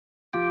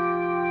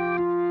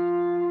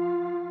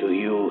Do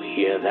you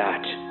hear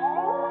that?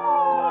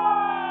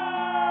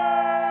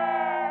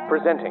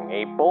 Presenting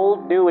a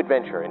bold new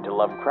adventure into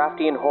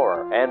Lovecraftian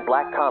horror and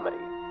black comedy,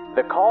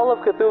 the Call of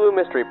Cthulhu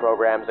Mystery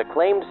Program's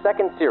acclaimed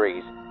second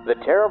series, The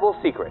Terrible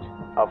Secret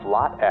of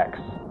Lot X.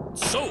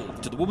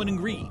 Sold to the woman in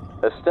green.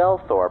 Estelle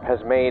Thorpe has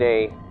made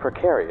a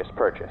precarious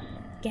purchase.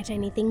 Get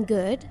anything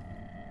good?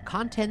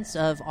 Contents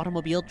of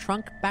automobile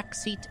trunk,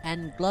 backseat,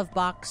 and glove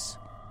box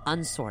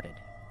unsorted.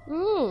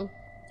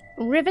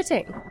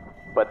 Riveting.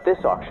 But this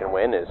auction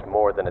win is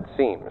more than it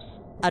seems.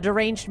 A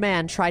deranged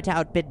man tried to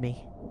outbid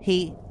me.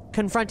 He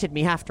confronted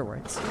me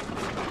afterwards.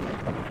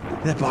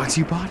 That box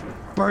you bought?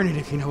 Burn it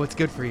if you know what's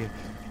good for you.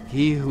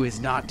 He who is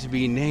not to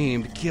be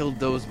named killed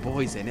those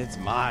boys, and it's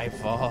my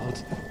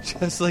fault.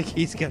 Just like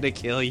he's gonna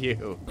kill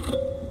you.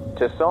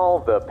 To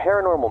solve the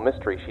paranormal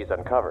mystery she's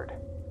uncovered,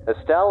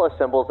 Estelle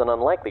assembles an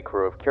unlikely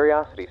crew of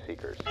curiosity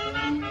seekers.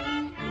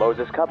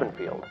 Moses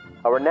Cubbenfield,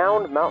 a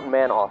renowned mountain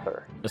man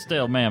author.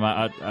 Estelle, ma'am,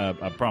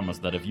 I promise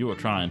that if you are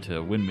trying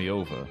to win me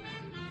over,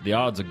 the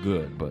odds are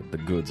good, but the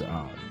goods are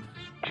odd.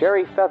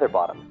 Cherry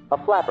Featherbottom, a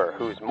flapper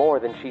who's more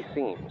than she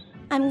seems.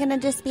 I'm gonna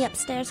just be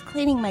upstairs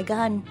cleaning my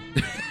gun.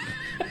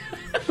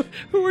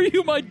 Who are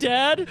you, my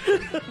dad?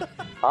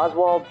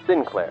 Oswald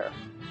Sinclair,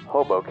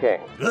 Hobo King.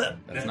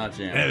 That's not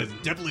jam. That is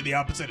definitely the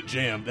opposite of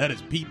jam. That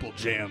is people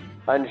jam.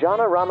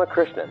 Anjana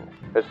Ramakrishnan,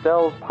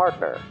 Estelle's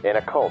partner in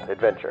occult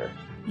adventure.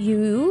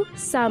 You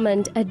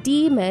summoned a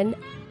demon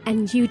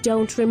and you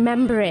don't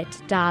remember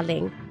it,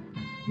 darling.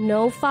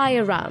 No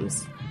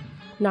firearms.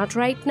 Not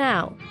right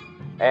now.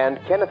 And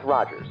Kenneth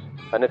Rogers,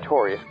 a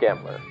notorious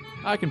gambler.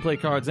 I can play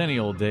cards any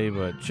old day,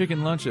 but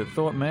chicken lunch at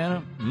Thorpe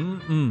Manor?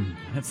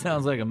 That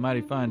sounds like a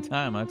mighty fine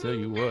time, I tell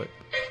you what.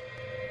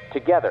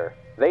 Together,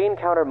 they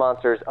encounter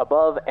monsters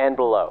above and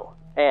below,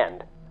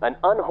 and an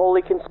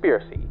unholy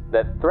conspiracy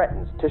that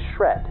threatens to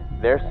shred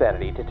their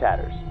sanity to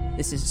tatters.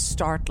 This is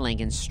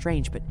startling and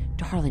strange, but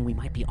darling, we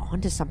might be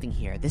onto something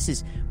here. This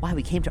is why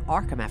we came to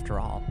Arkham after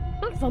all.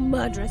 Not for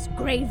murderous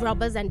grave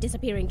robbers and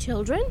disappearing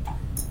children.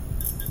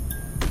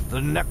 The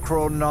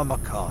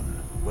Necronomicon.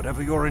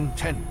 Whatever your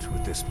intent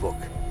with this book,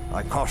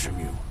 I caution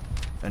you,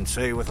 and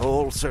say with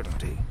all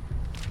certainty,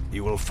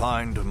 you will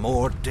find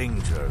more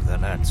danger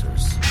than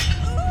answers.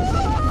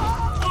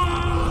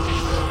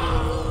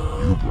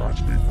 You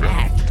brought me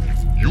back.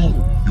 You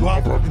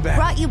all brought me back.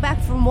 Brought you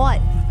back from what?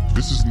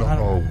 This is not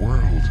our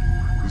world.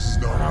 This is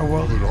not our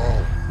world at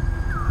all.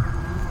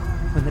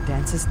 When the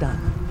dance is done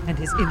and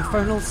his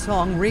infernal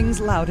song rings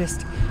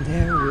loudest,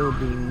 there will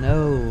be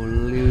no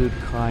lewd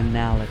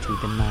carnality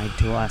denied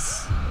to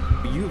us.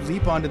 You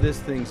leap onto this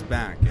thing's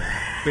back and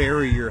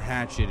bury your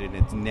hatchet in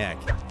its neck.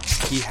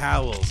 He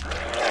howls.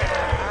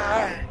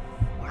 I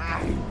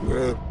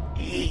will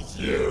eat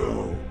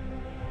you.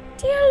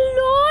 Dear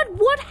Lord,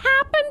 what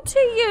happened to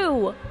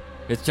you?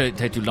 It's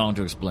take too long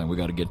to explain. We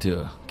got to get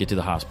to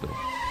the hospital.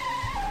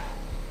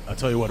 I'll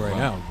tell you what, right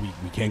now,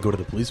 we can't go to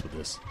the police with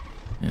this.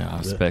 Yeah, I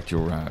expect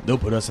you're right. They'll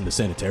put us in the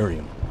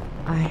sanitarium.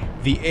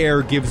 The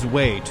air gives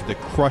way to the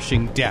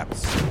crushing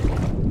depths.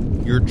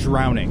 You're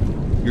drowning.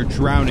 You're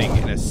drowning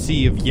in a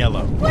sea of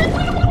yellow.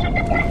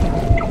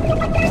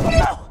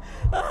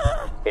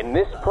 In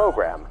this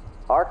program,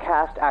 our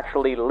cast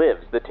actually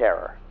lives the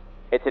terror.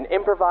 It's an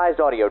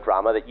improvised audio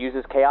drama that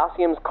uses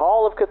Chaosium's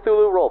Call of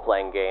Cthulhu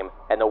role-playing game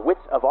and the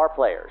wits of our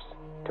players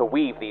to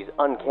weave these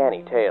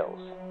uncanny tales.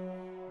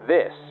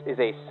 This is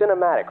a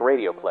cinematic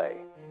radio play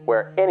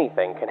where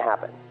anything can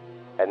happen,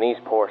 and these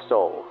poor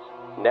souls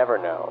never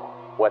know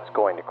what's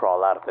going to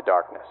crawl out of the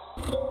darkness.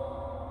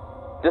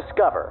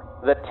 Discover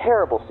The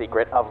Terrible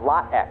Secret of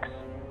Lot X,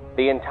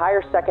 the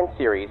entire second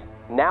series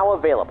now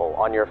available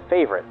on your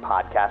favorite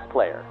podcast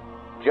player.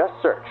 Just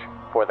search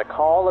for the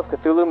Call of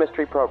Cthulhu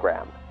Mystery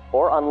Program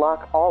or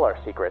unlock all our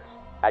secrets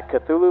at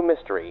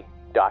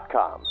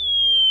CthulhuMystery.com.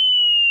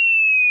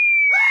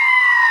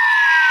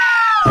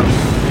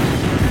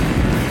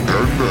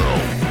 And now,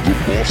 the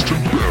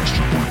Boston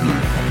Bastard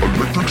Brigade,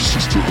 Electric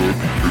Sisterhood,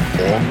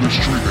 and On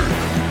Mystery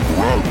Inc.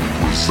 proudly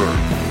present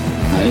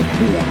No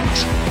Borders,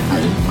 No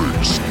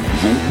Race,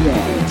 The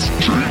World's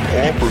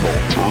J-Pop and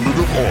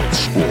Alternative Art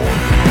Squad.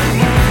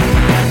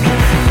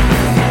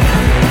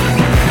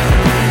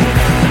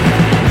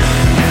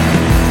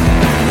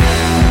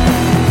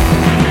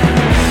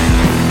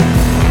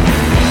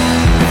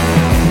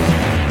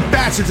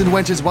 Bastards and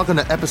wenches, welcome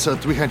to episode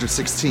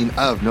 316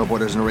 of No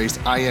Borders No Race.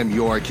 I am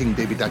your King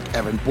Baby Duck,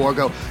 Evan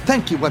Borgo.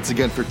 Thank you once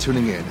again for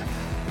tuning in.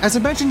 As I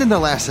mentioned in the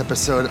last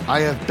episode,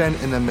 I have been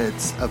in the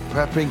midst of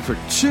prepping for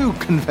 2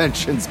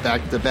 conventions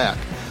back to back.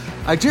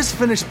 I just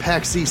finished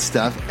PAX East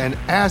stuff, and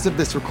as of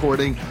this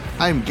recording,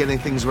 I'm getting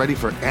things ready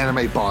for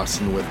Anime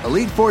Boston with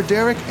Elite Four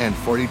Derek and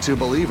 42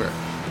 Believer.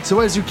 So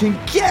as you can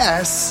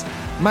guess,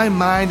 my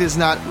mind is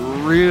not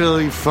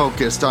really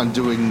focused on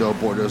doing No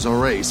Borders No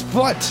Race,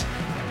 but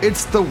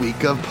it's the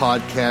week of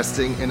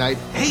podcasting, and I'd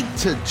hate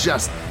to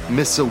just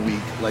miss a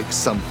week like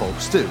some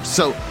folks do.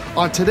 So,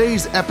 on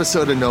today's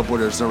episode of No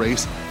Borders No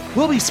Race,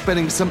 we'll be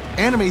spinning some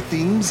anime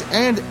themes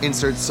and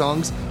insert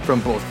songs from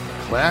both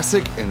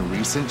classic and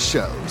recent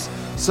shows.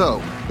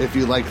 So, if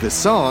you like the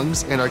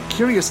songs and are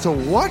curious to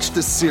watch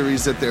the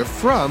series that they're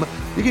from,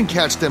 you can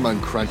catch them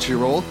on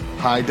Crunchyroll,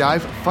 High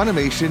Dive,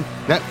 Funimation,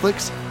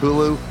 Netflix,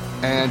 Hulu,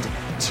 and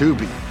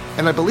Tubi.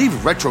 And I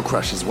believe Retro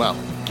Crush as well.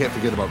 Can't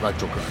forget about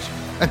Retro Crush.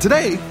 And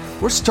today,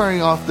 we're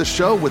starting off the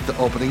show with the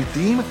opening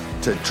theme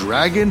to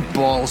Dragon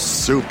Ball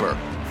Super.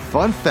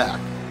 Fun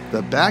fact,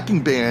 the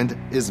backing band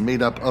is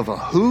made up of a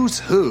who's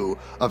who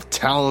of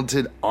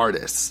talented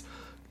artists.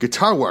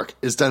 Guitar work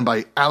is done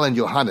by Alan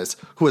Johannes,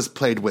 who has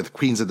played with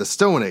Queens of the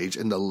Stone Age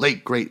and the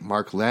late great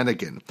Mark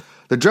Lanigan.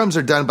 The drums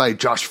are done by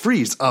Josh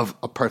Fries of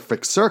A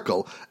Perfect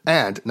Circle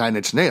and Nine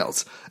Inch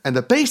Nails. And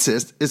the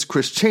bassist is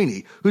Chris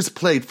Chaney, who's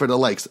played for the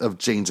likes of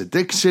Jane's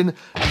Addiction,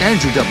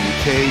 Andrew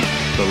W.K.,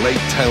 the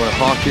late Tyler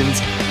Hawkins,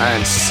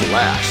 and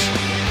Slash.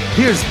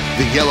 Here's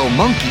the Yellow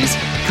Monkeys,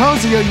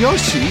 Kazuya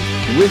Yoshi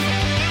with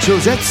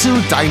Josetsu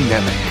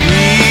Dynamic.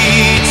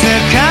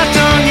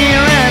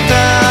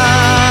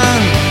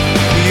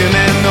 夢の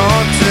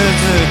続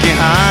き始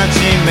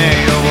め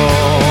よう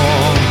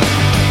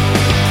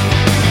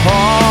星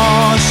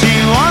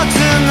をつ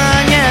な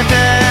げて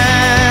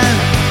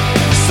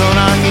空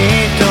に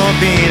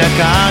扉か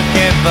け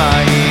ば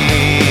い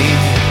い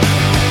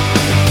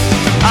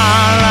新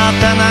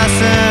たなス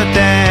テ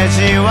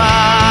ージは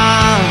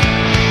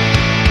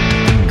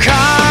神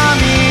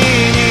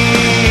に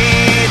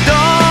挑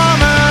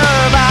む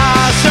場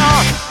所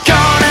強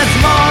烈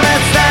猛烈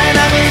ダイナ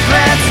ミックレ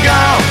ッツゴ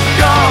ー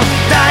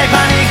大パ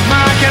ニック負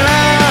ける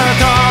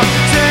と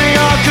強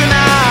くな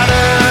る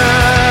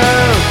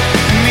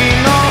身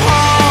の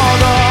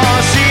程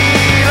知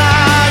ら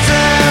ず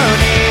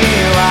に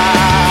は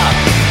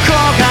後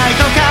悔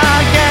とか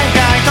限界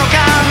とか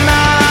な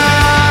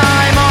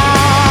いも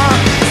ん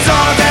壮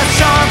絶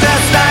超絶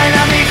ダイナ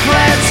ミックレ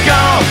ッツゴ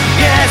ー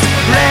Yes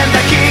連打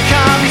機か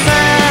見せ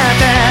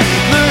て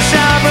武者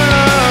震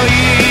い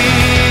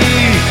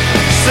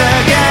す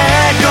げえ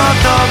こ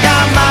とが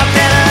待って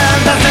る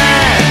んだぜ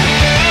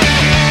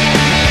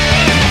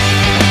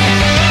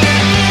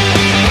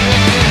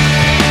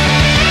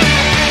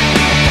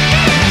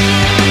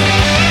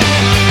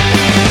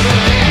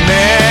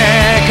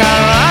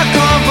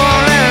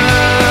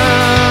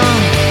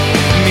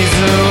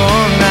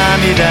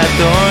だと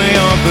呼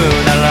ぶ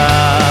なら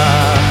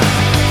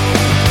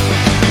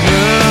胸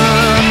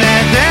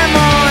で燃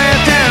え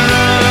てる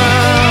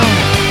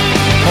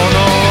炎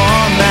を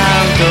な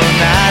んと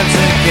名付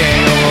け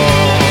よう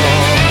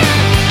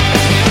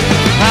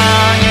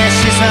激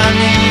しさに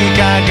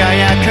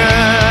輝く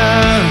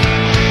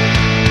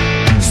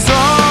それ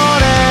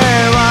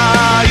は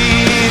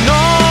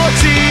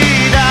命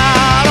だ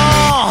ろ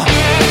う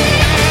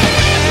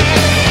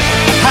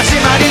始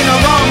まりのゴ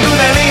ング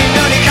でリング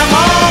にカモ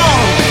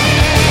ン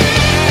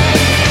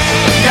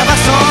やば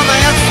そうな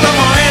やつとも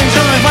エンジ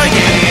ョイファイテ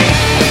ィン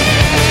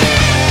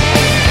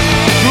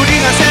グ無理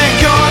な戦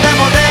況で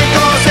も電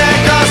光石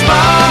火スパ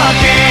ー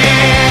キン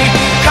グ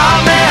カ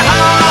メハ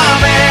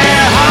メ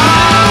ハ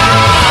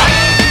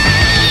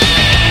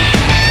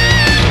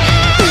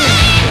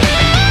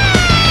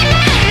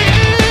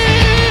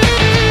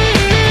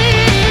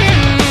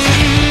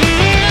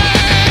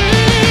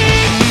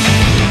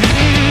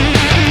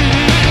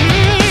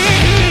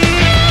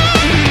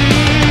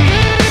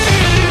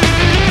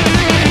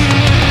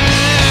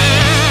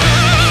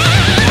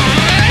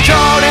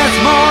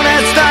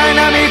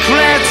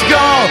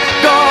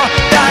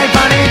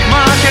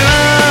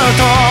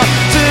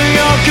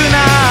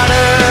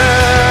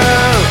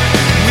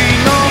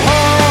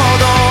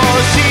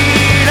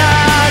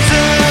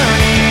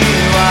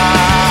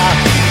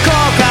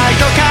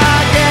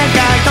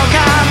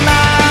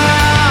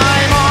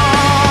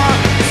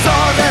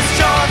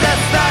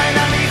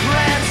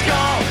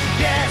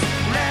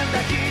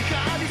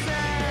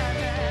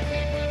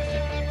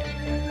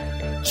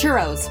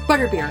Churros,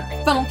 butterbeer,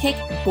 funnel cake,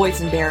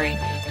 boysenberry.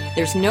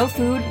 There's no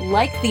food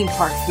like theme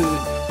park food.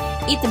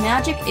 Eat the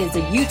Magic is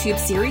a YouTube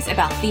series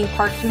about theme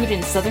park food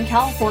in Southern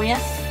California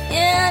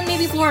and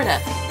maybe Florida.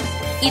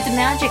 Eat the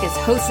Magic is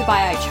hosted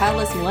by a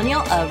childless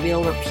millennial of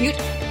real repute,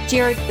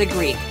 Jared the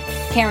Greek.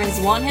 Karens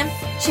want him,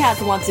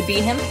 Chads want to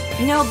be him,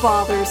 no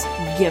bothers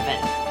given.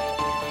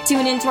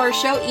 Tune into our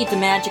show Eat the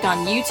Magic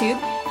on YouTube.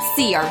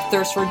 See our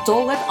Thirst for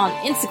Dole Whip on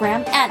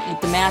Instagram at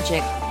Eat the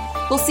Magic.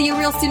 We'll see you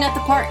real soon at the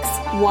parks.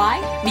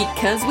 Why?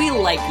 Because we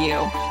like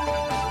you.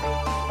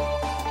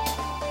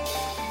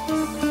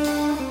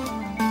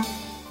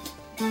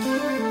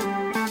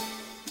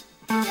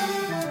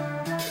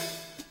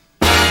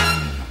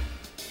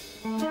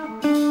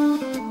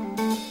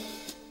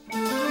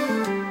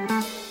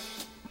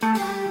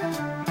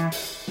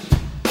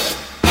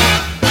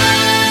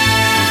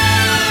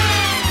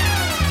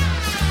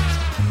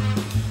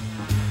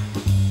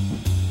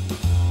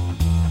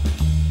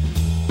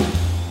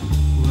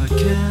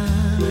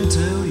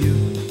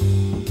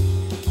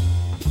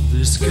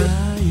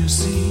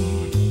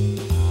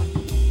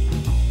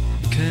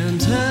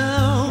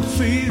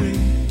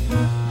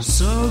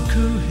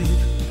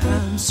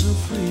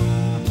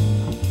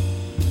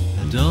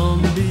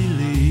 Don't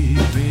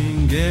believe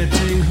in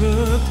getting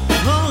hooked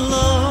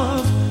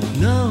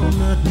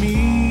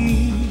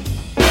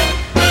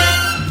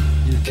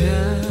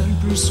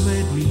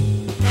persuade me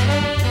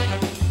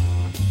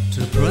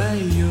to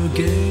play your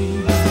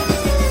game.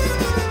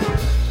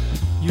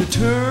 You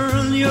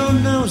turn your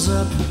nose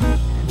up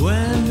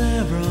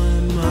whenever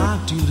I'm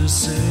acting the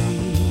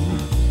same.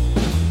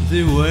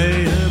 The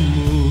way I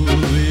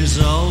move is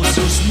all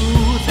so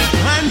smooth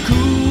and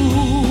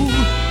cool.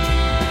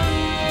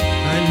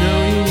 I know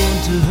you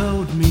want to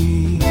hold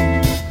me.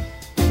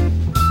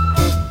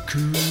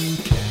 Cool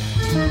cat.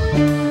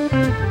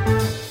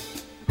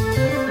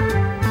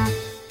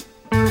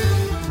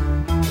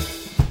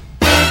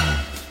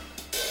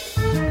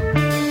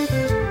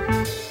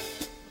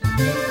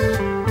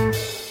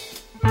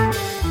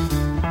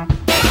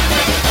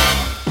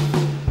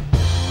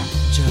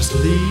 Just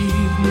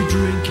leave me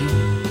drinking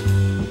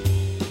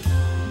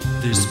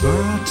this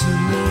bar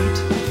tonight.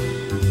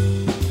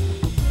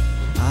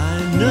 I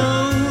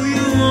know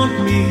you want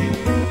me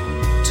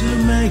to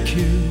make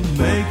you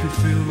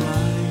feel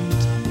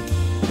right,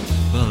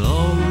 but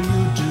all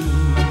you do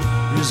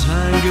is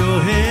hang your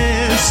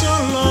head so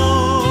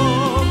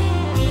low.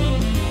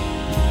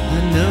 I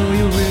know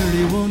you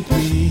really want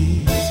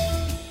me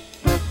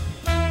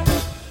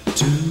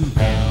to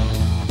go.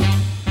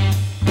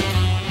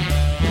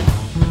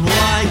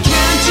 Why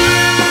can't you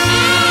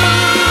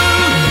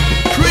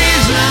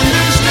please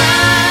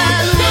understand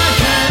what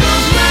kind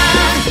of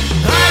man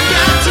I've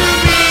got to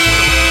be?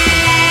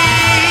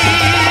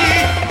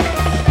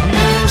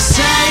 You're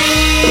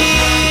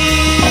saying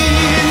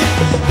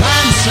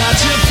I'm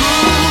such a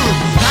fool,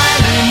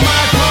 hiding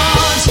my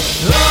thoughts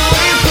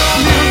away from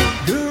you.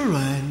 Girl, I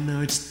know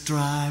it's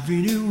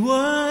driving you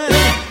wild.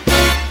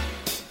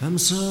 I'm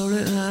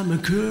sorry, I'm a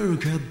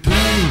crooked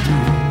baby.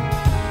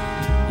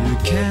 You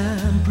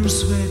can't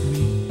persuade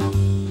me.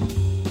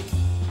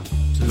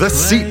 The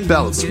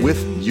Seatbelts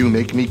with You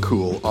Make Me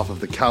Cool off of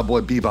the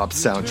Cowboy Bebop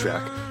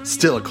soundtrack.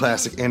 Still a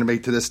classic anime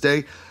to this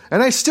day,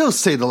 and I still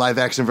say the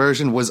live-action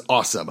version was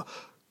awesome.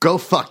 Go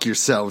fuck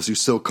yourselves, you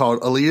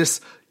so-called elitists.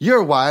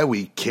 You're why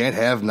we can't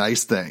have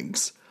nice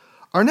things.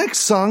 Our next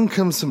song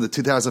comes from the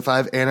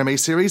 2005 anime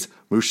series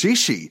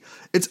Mushishi.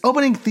 Its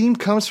opening theme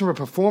comes from a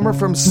performer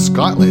from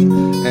Scotland,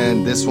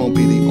 and this won't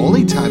be the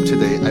only time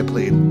today I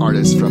played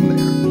artists from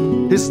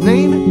there. His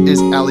name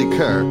is Ali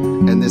Kerr,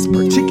 and this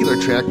particular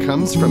track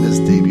comes from his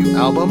debut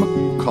album,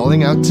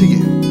 Calling Out to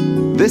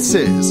You. This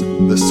is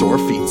the Sore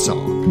Feet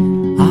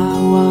Song.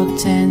 I walked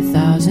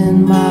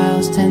 10,000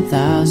 miles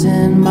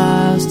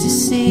to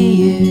see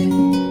you.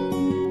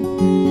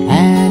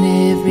 And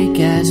every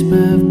gasp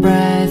of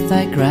breath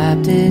I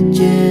grabbed it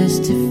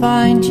just to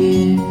find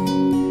you.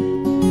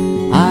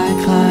 I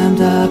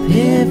climbed up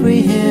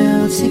every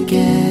hill to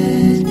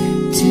get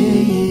to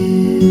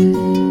you.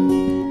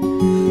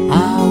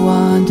 I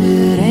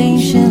wandered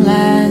ancient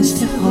lands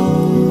to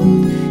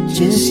hold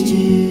just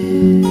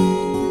you.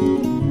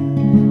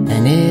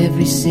 And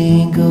every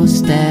single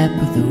step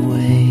of the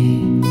way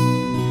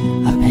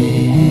I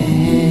paid.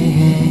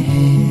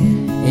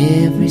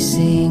 Every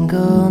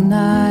single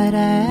night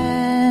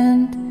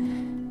and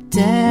day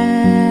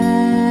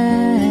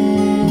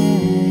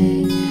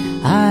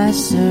I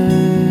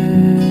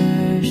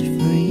searched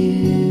for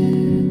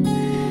you.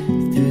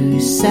 Through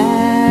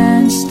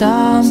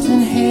sandstorms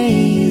and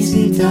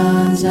hazy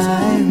dawns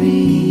I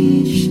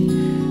reached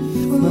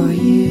for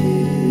you.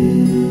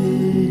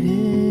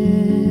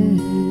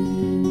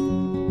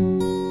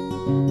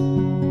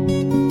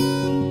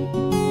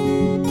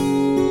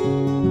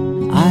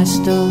 I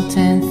stole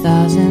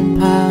 10,000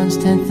 pounds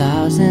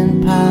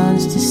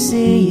to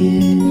see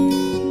you.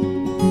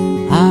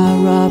 I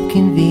robbed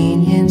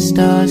convenience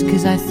stores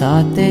 'cause I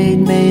thought they'd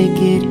make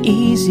it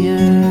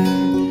easier.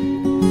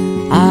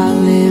 I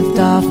lived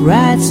off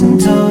rats and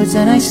toads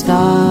and I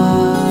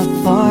starved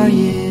for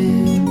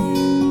you.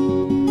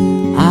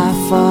 I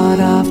fought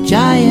off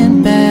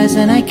giant bears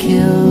and I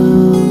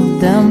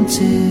killed them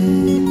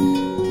too.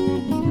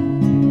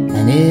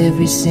 And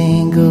every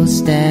single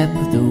step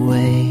of the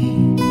way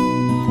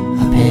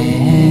I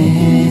paid.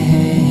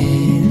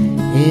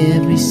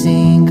 Every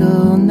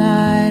single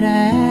night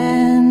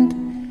and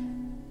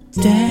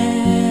day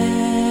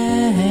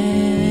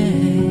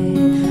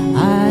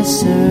I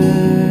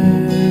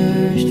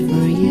searched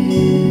for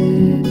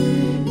you.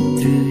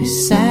 Through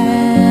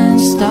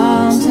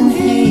sandstorms and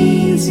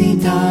hazy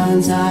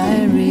dawns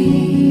I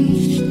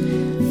reached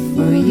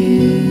for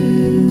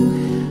you.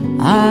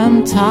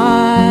 I'm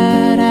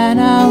tired and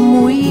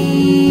I'm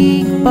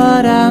weak,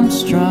 but I'm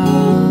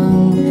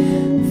strong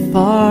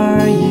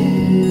for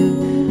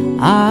you.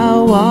 I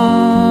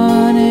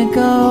wanna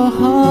go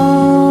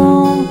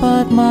home,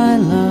 but my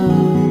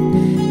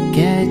love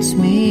gets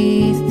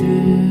me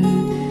through.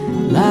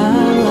 La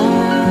la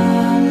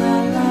la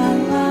la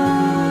la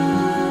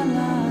la.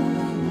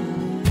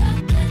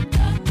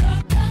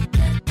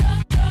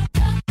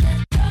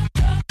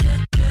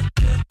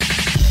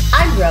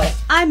 I'm Rose.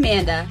 I'm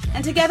Manda,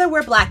 and together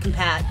we're Black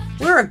Compat.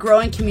 We're a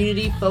growing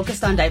community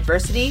focused on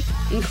diversity,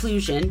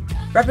 inclusion,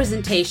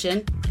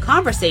 representation,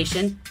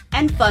 conversation,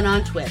 and fun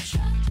on Twitch.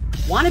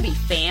 Wanna be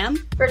fam?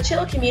 For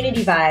chill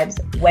community vibes,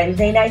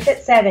 Wednesday nights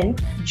at 7,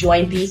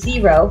 join BC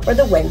Row for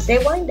the Wednesday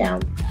Wind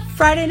Down.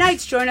 Friday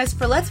nights, join us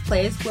for Let's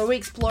Plays, where we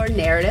explore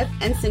narrative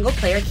and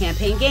single-player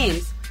campaign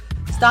games.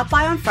 Stop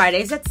by on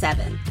Fridays at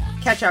 7.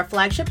 Catch our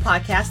flagship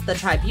podcast, The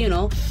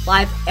Tribunal,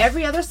 live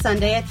every other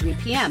Sunday at 3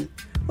 p.m.,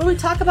 where we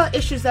talk about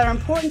issues that are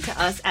important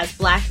to us as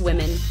Black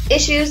women.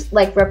 Issues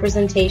like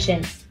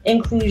representation,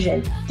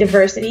 inclusion,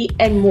 diversity,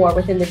 and more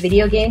within the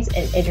video games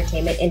and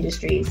entertainment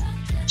industries.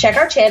 Check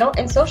our channel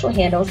and social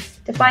handles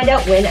to find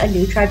out when a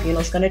new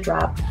Tribunal's going to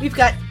drop. We've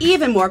got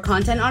even more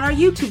content on our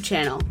YouTube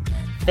channel,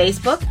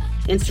 Facebook,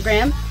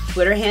 Instagram,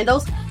 Twitter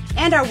handles,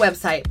 and our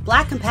website,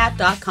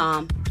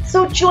 blackandpat.com.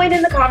 So join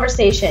in the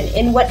conversation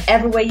in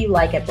whatever way you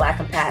like at Black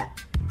and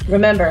Pat.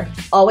 Remember,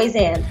 always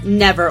and,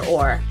 never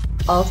or.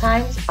 All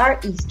times are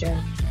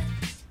Eastern.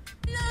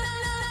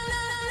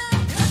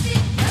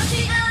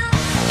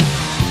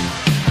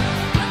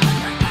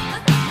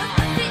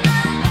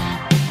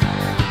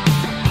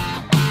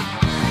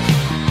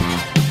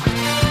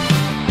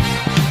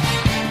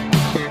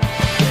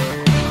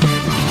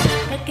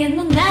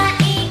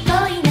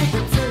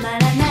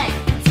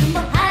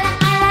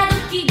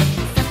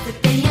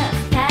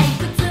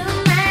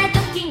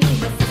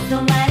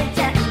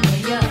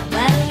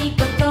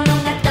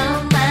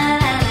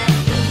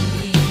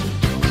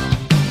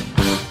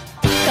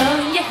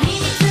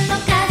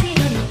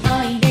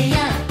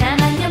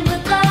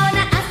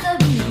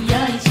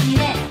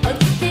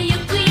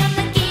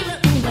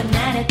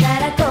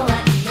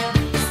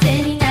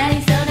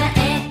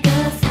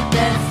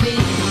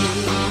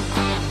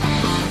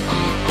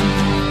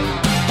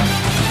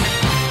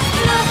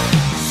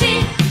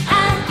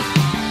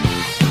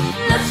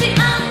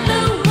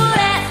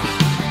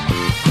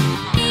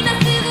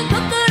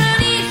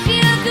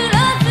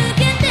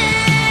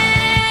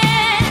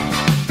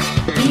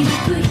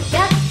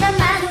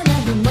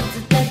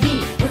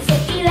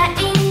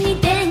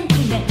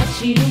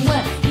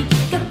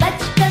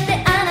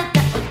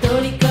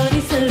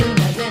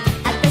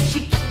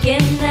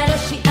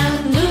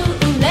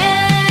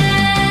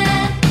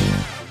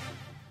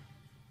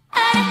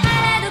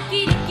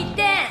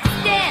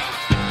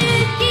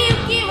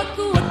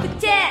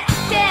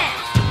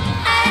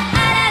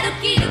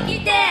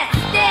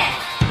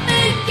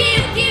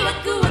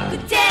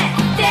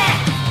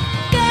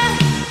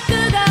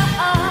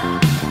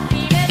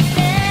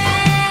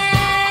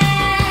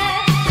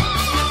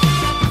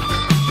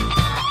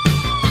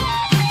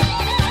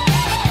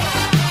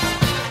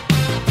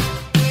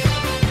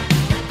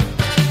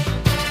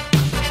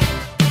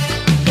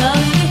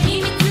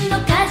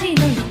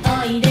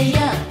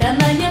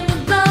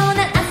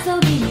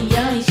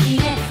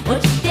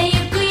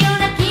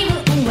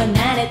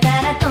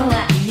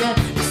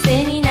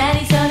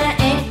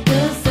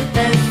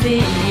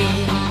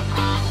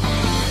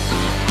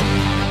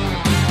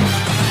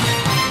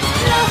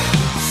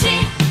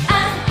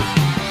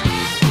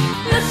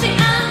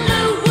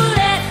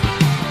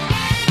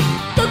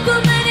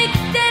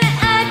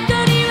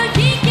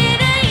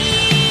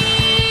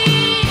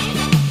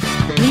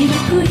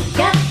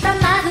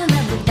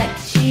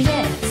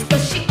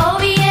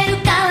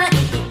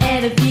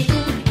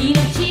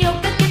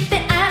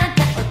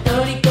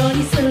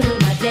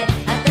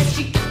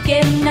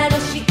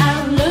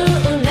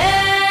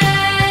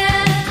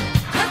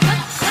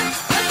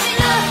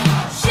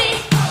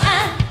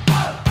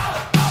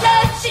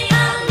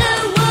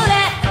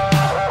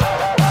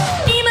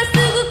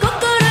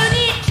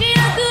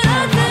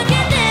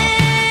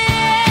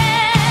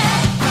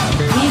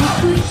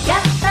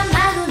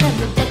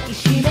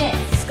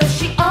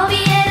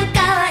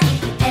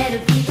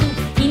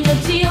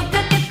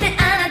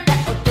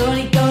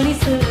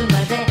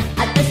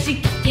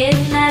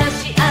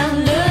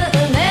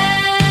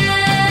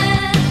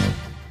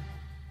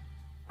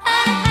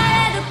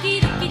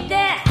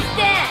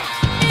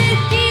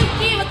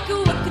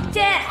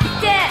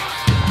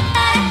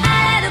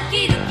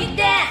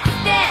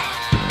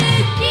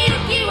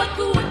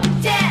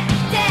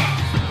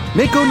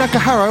 Mako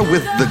Nakahara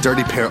with the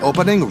Dirty Pair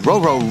opening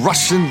Roro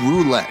Russian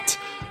Roulette.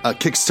 A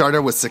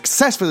Kickstarter was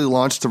successfully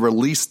launched to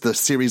release the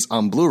series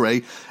on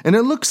Blu-ray, and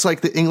it looks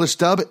like the English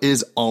dub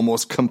is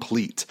almost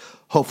complete.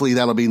 Hopefully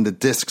that'll mean the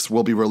discs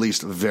will be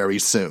released very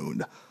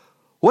soon.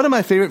 One of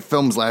my favorite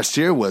films last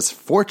year was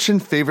Fortune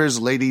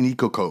Favors Lady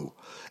Nikoko,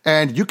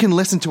 and you can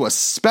listen to a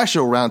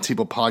special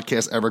Roundtable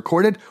podcast I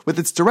recorded with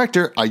its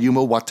director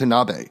Ayumu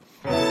Watanabe.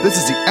 This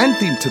is the end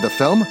theme to the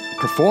film,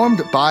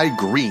 performed by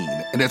Green,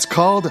 and it's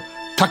called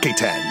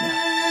Taketen.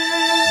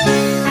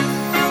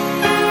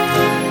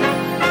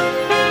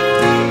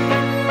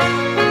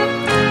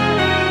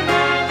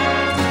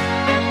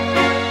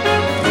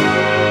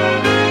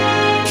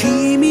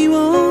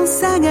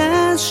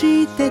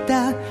 して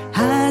た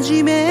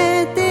初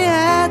めて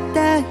会っ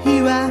た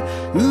日は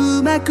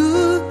うま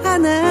く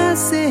話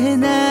せ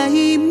な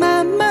い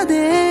まま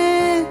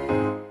で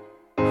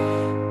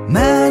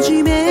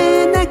真面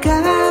目な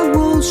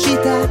顔し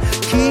た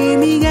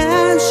君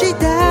が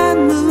下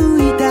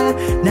向いた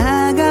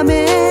眺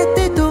め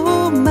て戸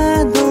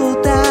惑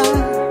った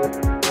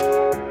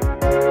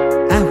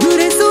溢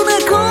れそうな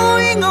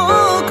恋心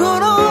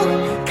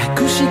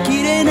隠し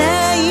きれ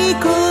ない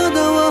鼓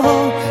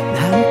動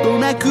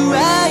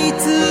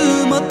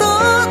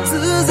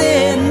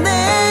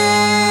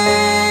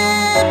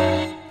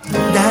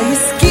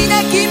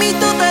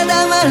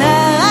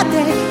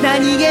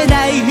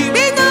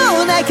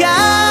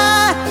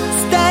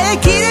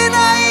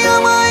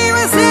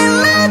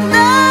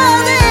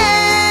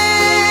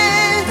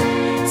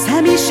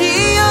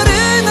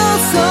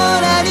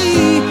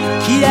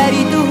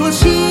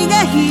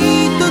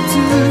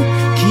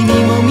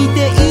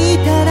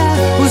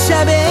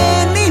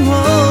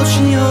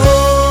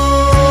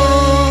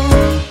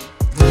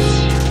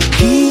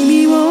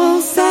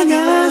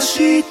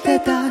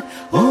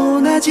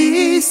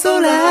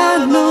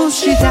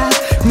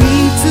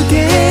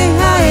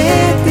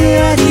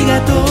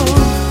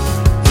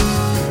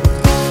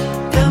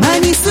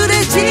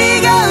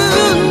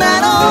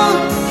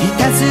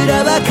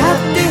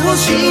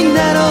しいん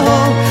だろう。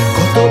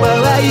言葉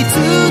はいつ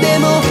で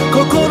も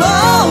心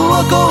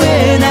を超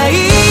えない。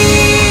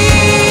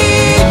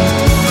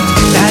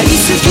大好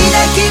き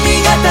な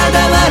君がただ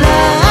笑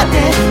って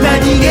何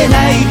気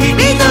ない日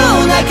々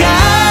の中、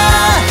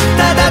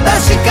ただ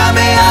確かめ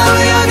合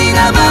うように名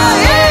前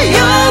呼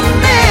ん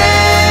で、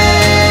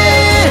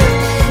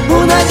同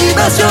じ場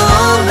所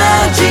同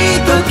じ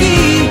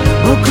時、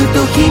僕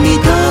と君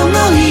との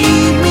意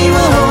味を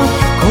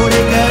これ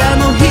から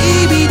の日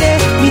々で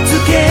見つ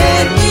け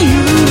に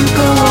行こ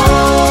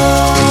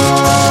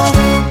う。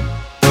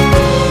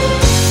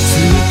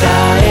伝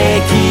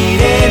えき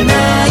れな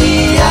い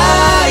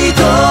愛と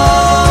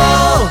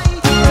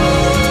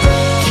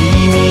君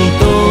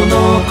との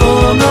こ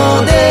の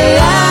出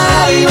会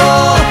いを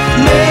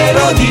メロ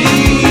ディ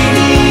ー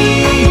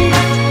に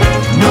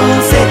乗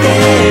せて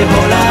ほ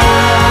ら、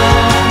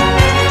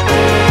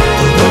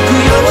届く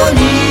ように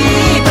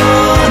と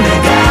願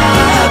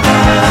った。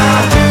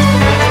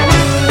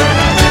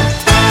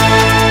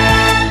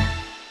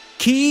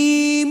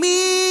君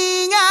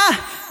が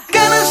悲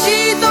し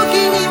い時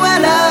に笑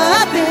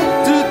って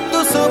ずっ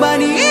とそば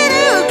にいる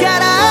か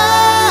ら、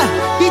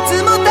い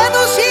つも楽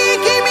しい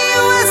君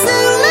を忘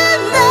れ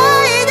な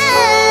いで。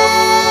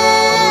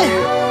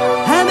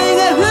雨が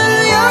降る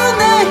よう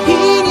な日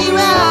には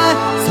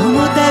その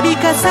度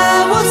傘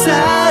を差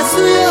す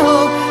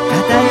よ。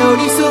肩寄り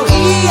添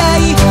い合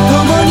い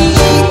共に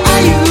歩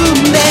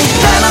んで、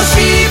楽し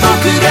い僕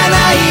が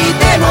泣い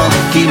ても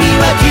君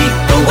はきっ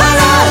と笑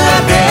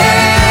って、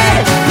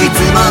いつ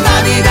も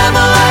涙も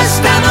明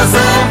日もそ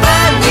ば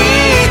に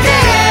いて、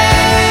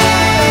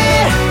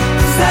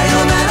さよ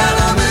なら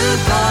の向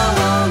こ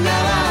う側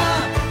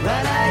笑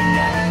い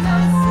合えま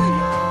すよう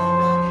に。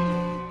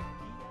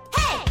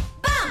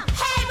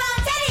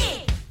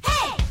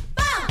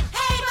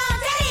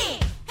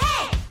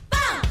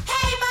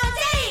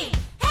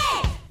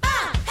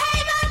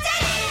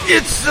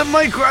It's the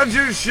Mike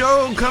Rogers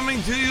Show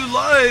coming to you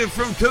live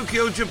from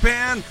Tokyo,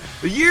 Japan,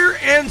 a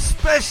year-end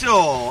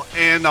special.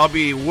 And I'll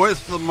be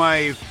with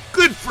my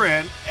good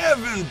friend,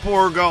 Evan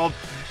Borgold.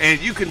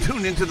 And you can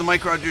tune into the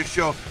Mike Rogers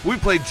Show. We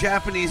play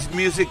Japanese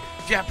music,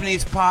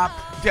 Japanese pop,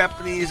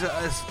 Japanese...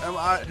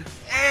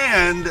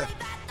 and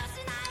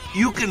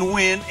you can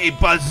win $1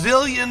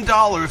 bazillion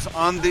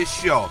on this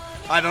show.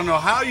 I don't know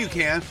how you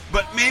can,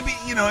 but maybe,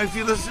 if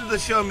you listen to the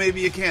show,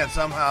 maybe you can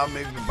somehow.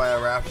 Maybe buy a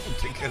raffle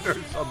ticket or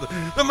something.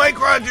 The Mike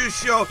Rogers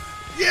Show.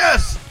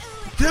 Yes,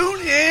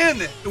 tune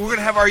in. We're going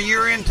to have our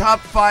year-end top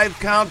 5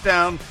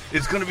 countdown.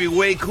 It's going to be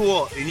way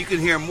cool, and you can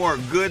hear more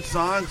good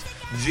songs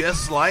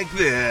just like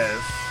this.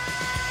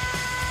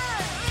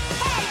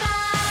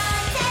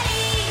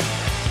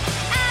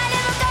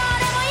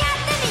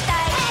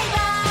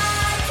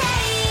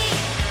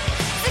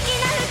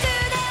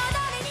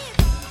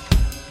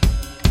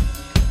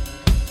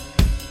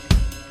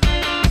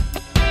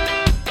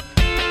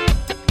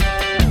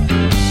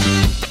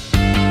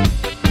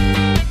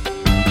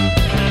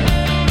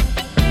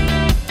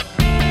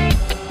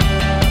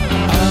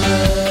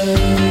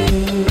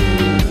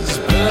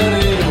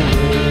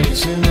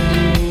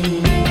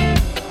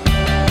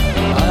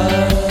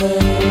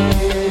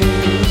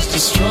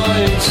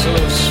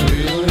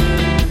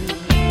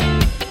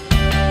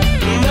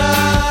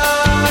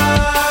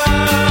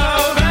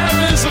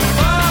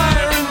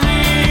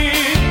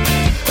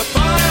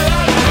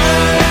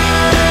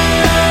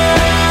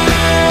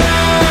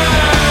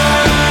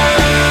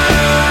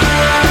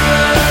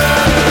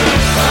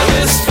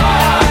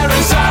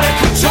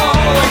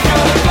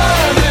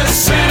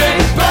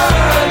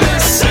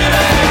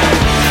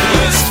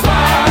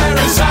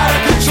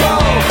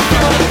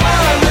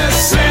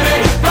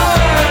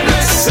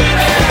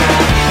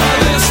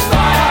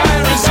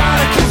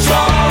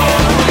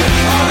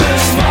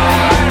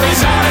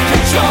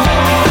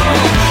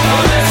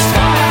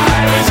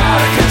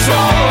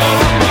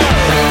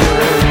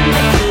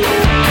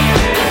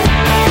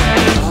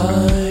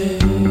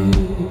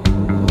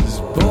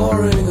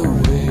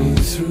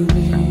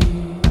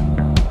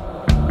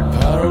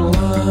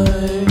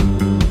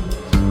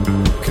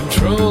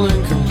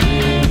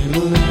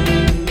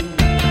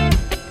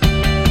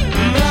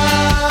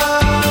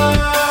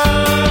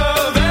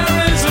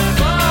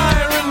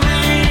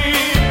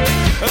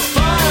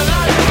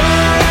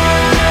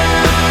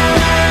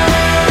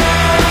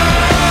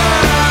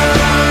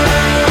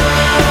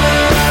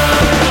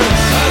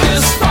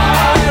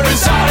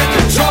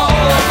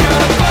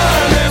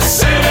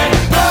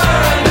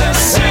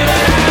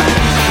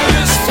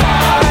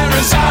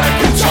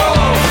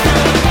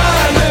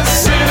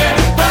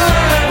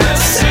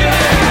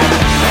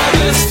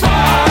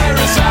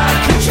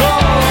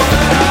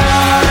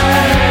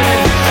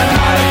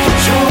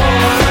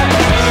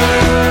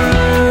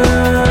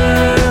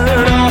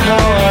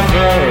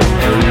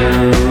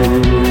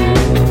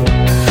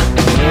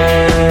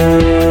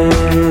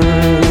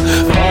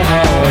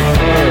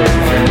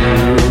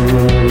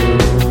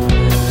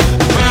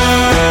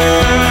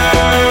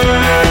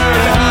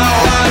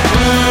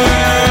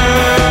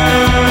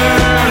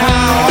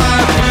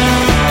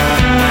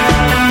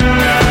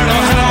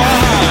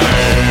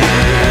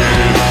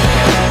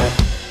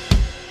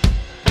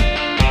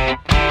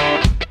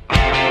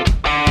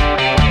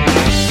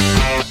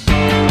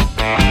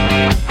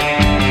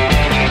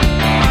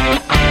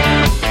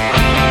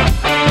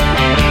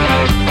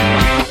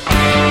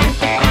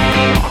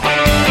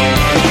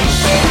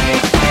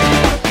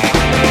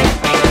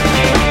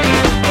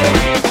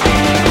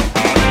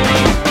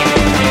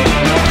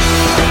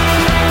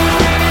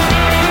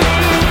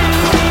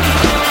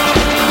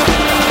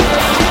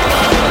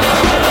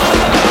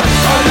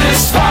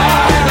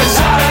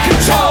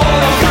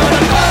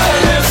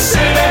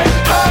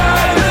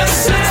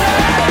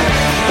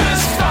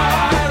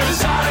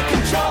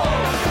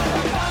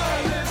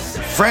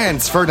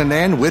 Franz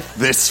Ferdinand with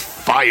This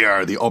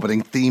Fire, the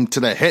opening theme to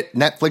the hit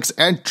Netflix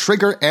and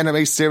Trigger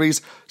anime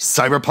series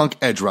Cyberpunk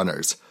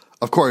Edgerunners.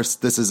 Of course,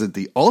 this isn't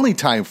the only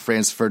time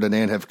Franz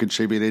Ferdinand have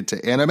contributed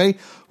to anime,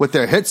 with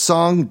their hit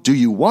song Do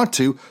You Want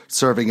To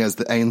serving as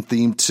the end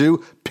theme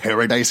to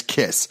Paradise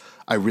Kiss.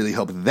 I really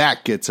hope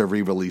that gets a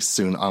re-release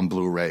soon on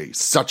Blu-ray.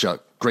 Such a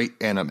great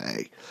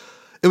anime.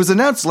 It was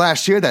announced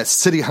last year that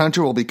City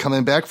Hunter will be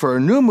coming back for a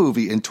new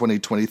movie in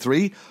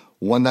 2023,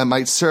 one that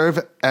might serve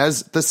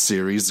as the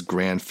series'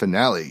 grand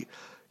finale.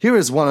 Here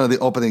is one of the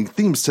opening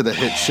themes to the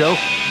hit show.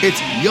 It's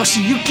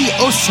Yoshiyuki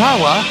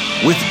Osawa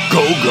with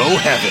Go Go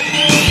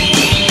Heaven.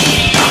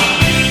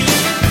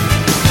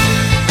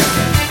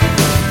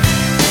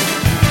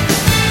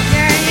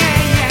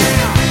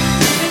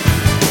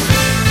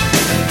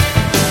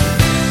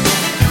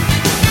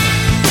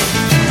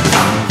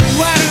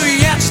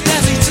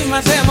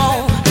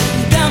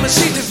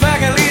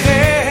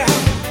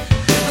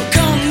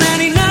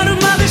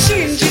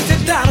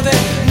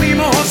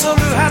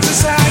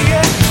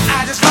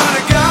 I just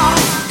wanna go,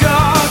 go,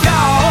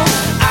 go.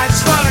 I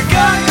just wanna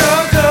go,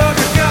 go, go,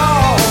 go,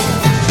 go.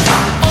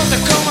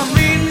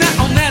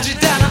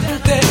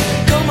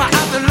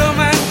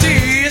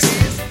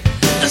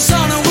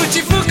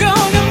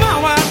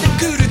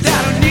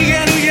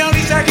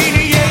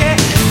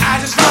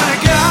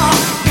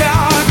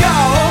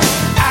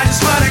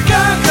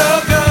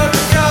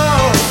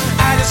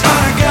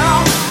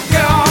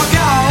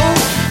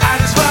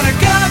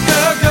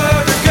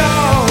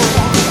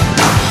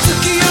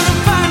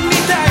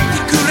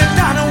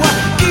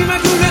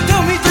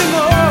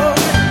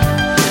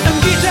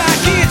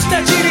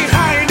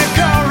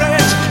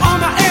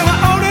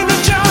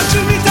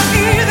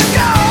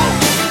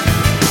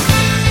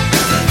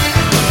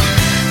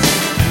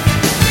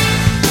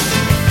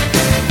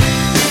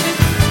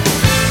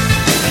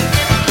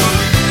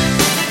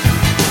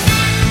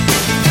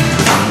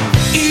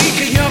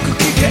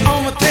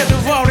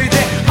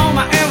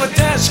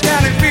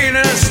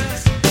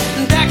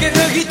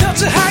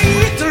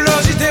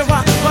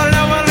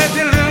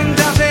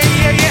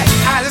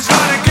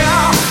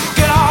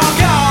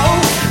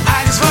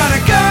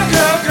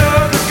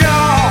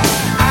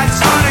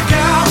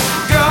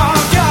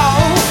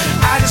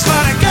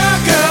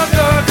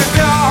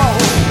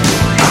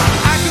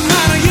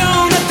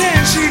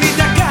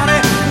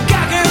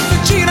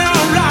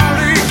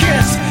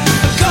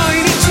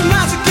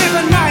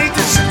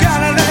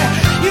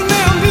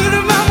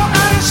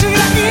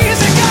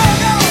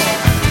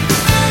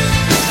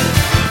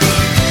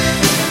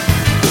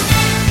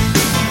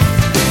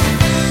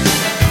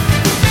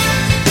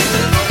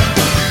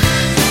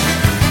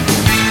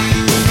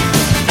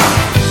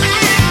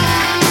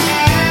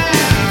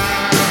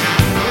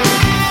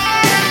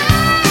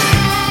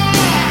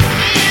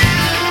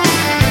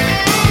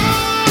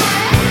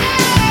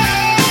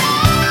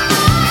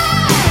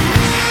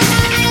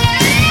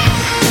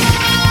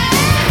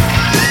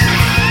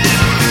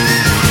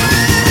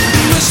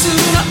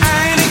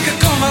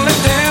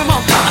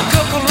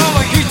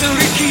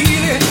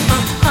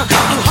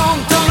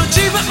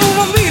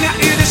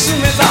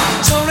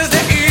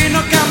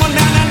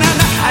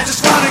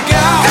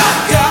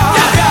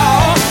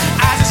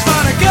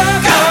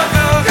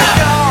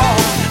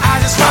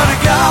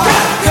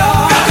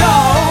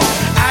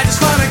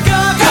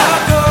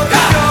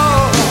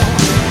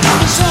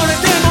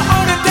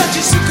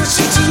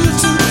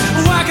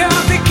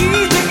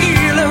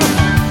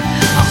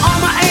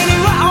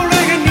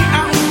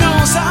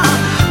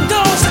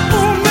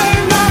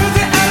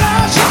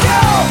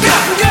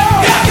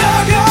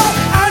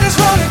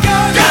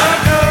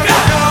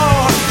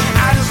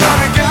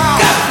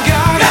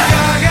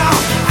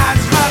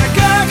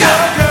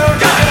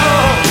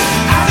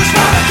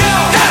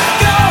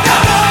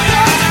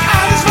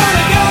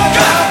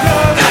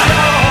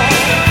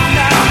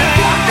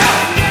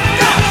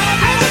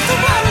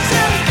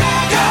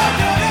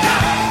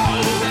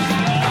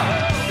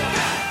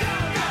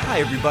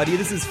 everybody.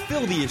 This is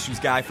Phil the Issues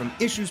Guy from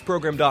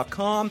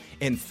IssuesProgram.com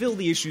and Phil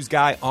the Issues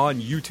Guy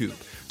on YouTube.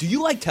 Do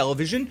you like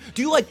television?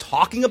 Do you like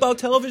talking about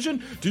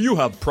television? Do you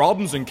have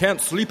problems and can't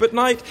sleep at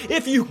night?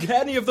 If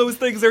any of those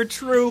things are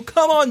true,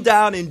 come on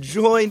down and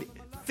join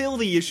Phil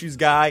the Issues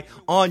Guy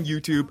on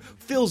YouTube,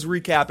 Phil's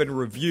recap and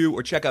review,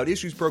 or check out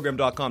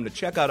IssuesProgram.com to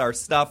check out our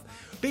stuff.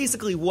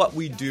 Basically, what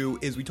we do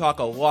is we talk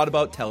a lot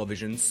about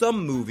television,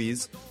 some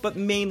movies, but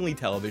mainly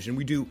television.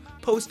 We do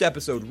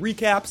post-episode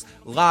recaps,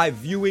 live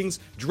viewings,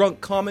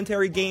 drunk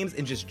commentary games,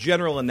 and just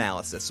general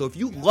analysis. So if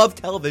you love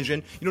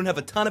television, you don't have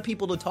a ton of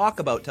people to talk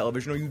about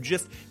television, or you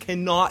just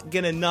cannot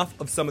get enough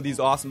of some of these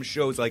awesome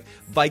shows like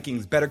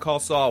Vikings, Better Call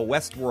Saul,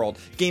 Westworld,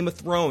 Game of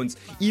Thrones,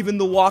 even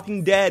The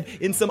Walking Dead,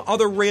 and some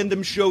other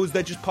random shows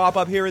that just pop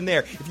up here and there.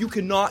 If you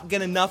cannot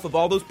get enough of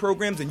all those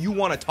programs and you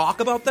want to talk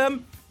about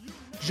them,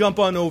 jump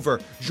on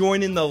over,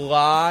 join in the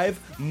live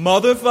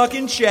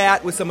motherfucking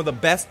chat with some of the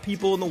best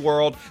people in the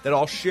world that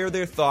all share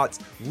their thoughts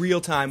real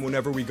time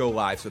whenever we go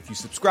live. So if you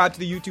subscribe to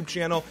the YouTube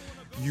channel,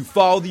 You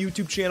follow the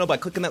YouTube channel by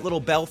clicking that little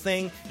bell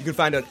thing. You can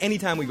find out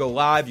anytime we go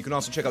live. You can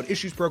also check out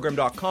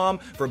issuesprogram.com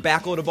for a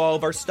backload of all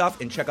of our stuff,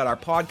 and check out our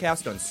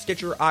podcast on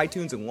Stitcher,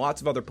 iTunes, and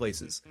lots of other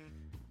places.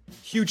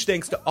 Huge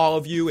thanks to all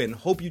of you, and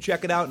hope you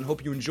check it out and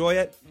hope you enjoy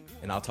it.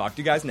 And I'll talk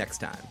to you guys next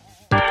time.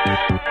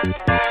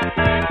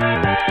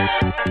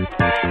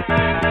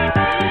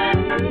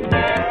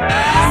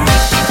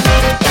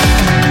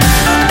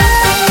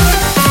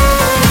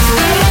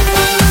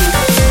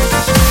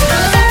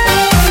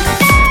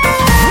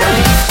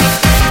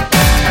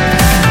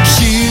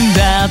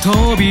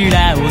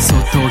 扉をそ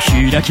っと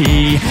開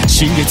き、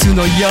新月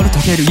の夜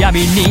溶ける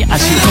闇に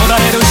足を取ら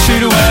れるシ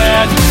ルエット。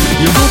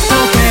横っ飛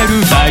べ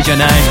る場合じゃ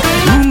ない、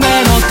運命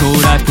の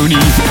トラップに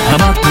は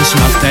まってし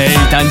まってい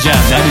たんじゃ、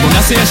何も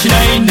なせやし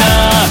ないんだ。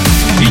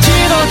一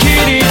度き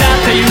りだ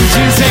っていう人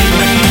生、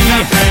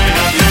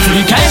繰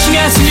り返し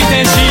が過ぎ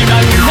てしま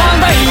う問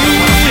題。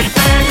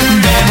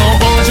でも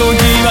往生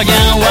際が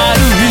悪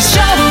い勝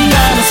負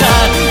なのさ、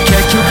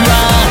結局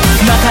は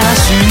また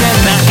死ね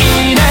な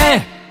い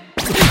ね。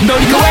乗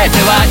り越えて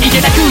はい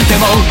けなくて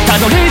もた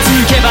どり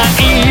着けば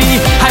いい。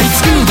這い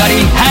つくば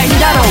りはい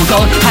だろうと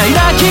はい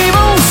な気分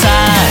さ、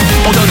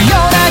踊るよ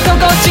うな心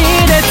地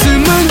で紡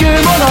ぐ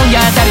物語。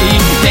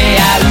出会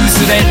う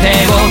すべ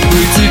てを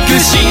美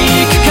し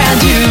く感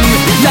じる。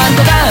何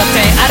度だっ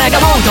て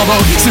抗おうとも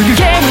すぐ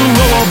ゲーム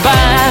オーバ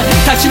ー。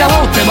立ち直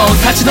っても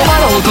立ち止ま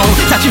ろうと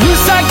立ちふ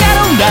さが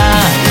るんだ。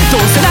ど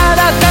うせな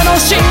ら楽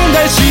しん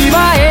でし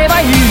まえば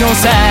いいの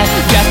さ。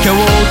逆境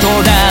と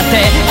だっ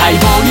て相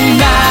棒に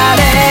な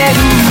れる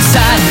さ。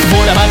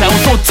ほらまた訪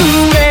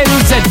れる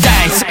ぜ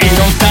ダイスイ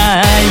ノ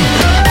タイ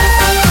ム。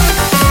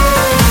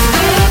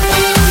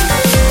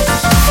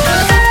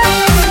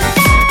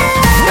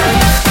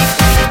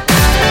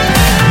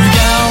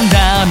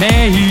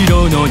迷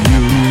路の誘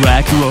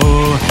惑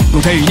を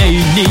ご丁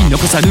寧に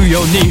残さぬ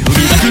ように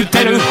振りまくっ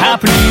てるハ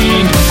プニ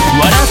ング。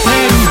笑って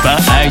る場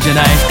合じゃ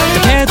ない、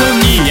だけど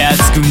にや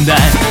つくんだ。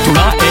捉え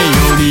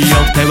ようによ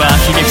っては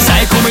悲劇サ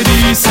イコメデ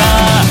ィーさ。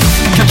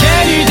賭け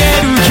に出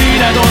る気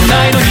など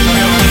ないのに、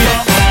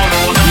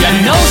や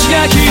り直し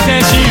が来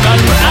てしまう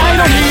愛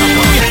のに。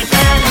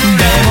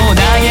でも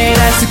投げ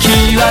出す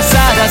気はさ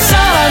らさ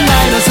らな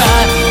いのさ。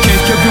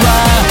結局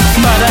は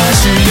まだ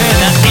死ね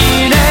な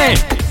い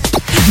ね。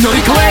乗り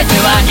越えて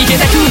はいけ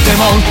なくて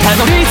もた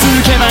どり着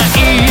けば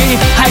いい。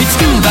這いつ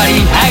くば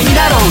り愛に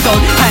なろうと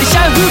敗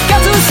者復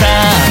活さ。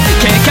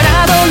結果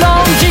など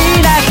論じ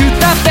なく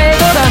たって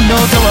ご覧の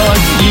通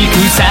り、行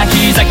く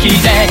先々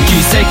で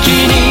奇跡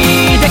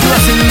に出くわ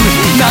す。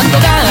何度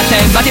だって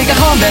負けが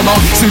込んでも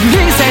すぐリ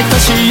セット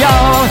しよ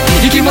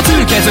う。息もつ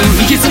けず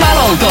行き詰ま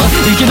ろうと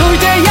生き抜い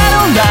てや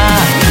るんだ。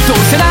どう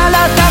せな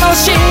ら楽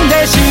しん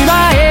でし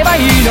まえば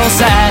いいの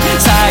さ。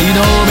才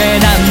能目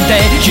なんて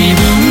気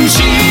分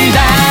次第。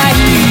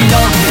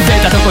出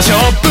たとこ勝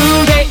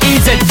負でいい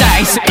ぜダ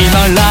イス今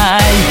ラ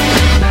イ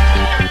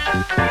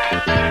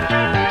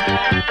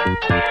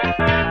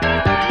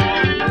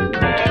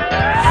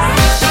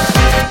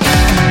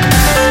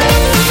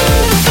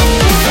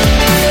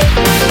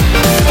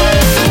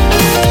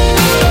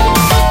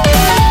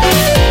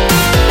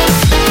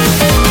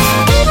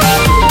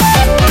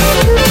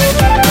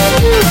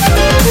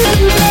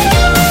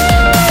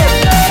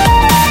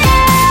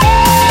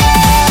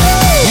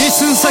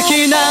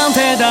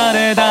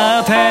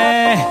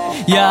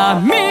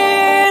闇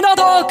の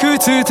洞窟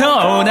と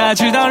同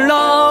じだ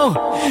ろう。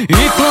一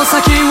歩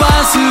先は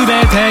全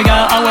て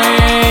がアウェイ。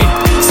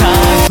さあ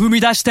踏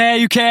み出して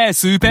ゆけ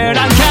スペラ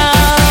ンカ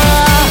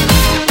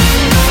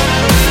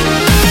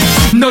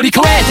ー。乗り越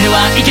えて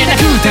はいけなく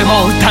て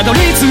もたどり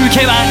着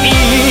けばいい。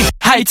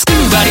這いつく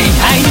ばり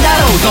愛だ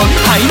ろうと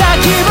愛な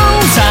気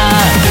分さ。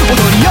踊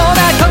るよう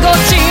な心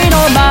地の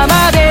ま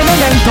までメ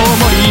メント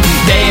モリ。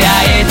出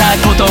会えた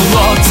ことを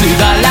素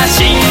晴ら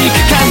し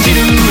く感じ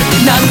る。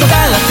何度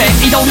だって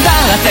挑んだ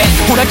って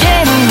ほらゲ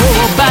ーム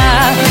オーバ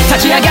ー。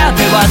立ち上がっ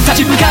ては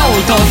立ち向かお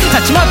うと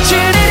たちまち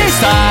リリ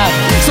スター。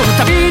その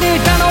度に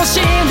楽し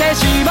んで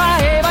しま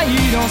えばい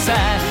いのさ。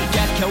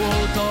逆境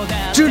と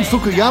だって Jun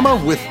Fukuyama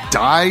with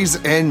Dies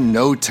in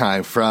No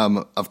Time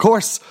from, of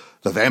course,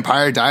 The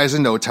Vampire Dies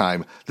in No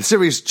Time. The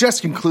series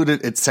just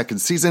concluded its second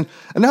season,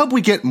 and I hope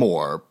we get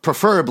more.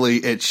 Preferably,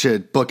 it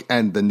should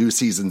bookend the new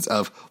seasons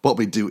of What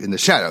We Do in the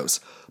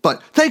Shadows.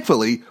 But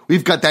thankfully,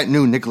 we've got that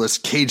new Nicolas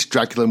Cage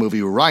Dracula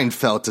movie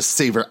Reinfeld to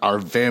savor our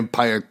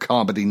vampire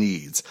comedy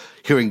needs.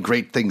 Hearing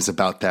great things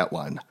about that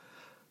one.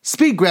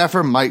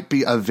 Speedgrapher might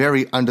be a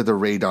very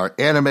under-the-radar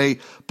anime,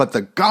 but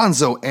the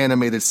Gonzo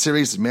animated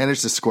series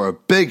managed to score a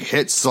big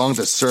hit song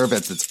to serve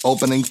as its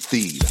opening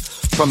theme.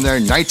 From their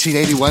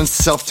 1981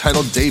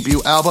 self-titled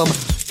debut album,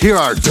 here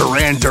are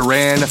Duran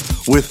Duran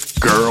with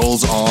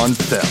Girls on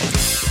Film.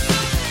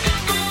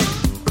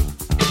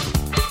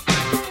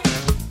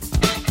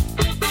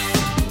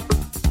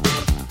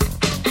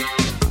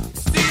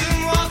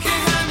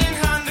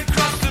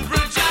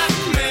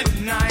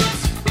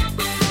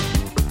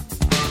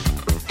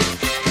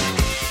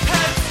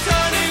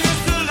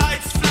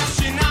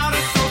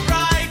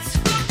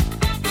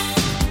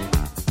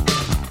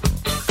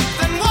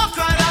 Walk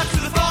right out to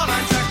the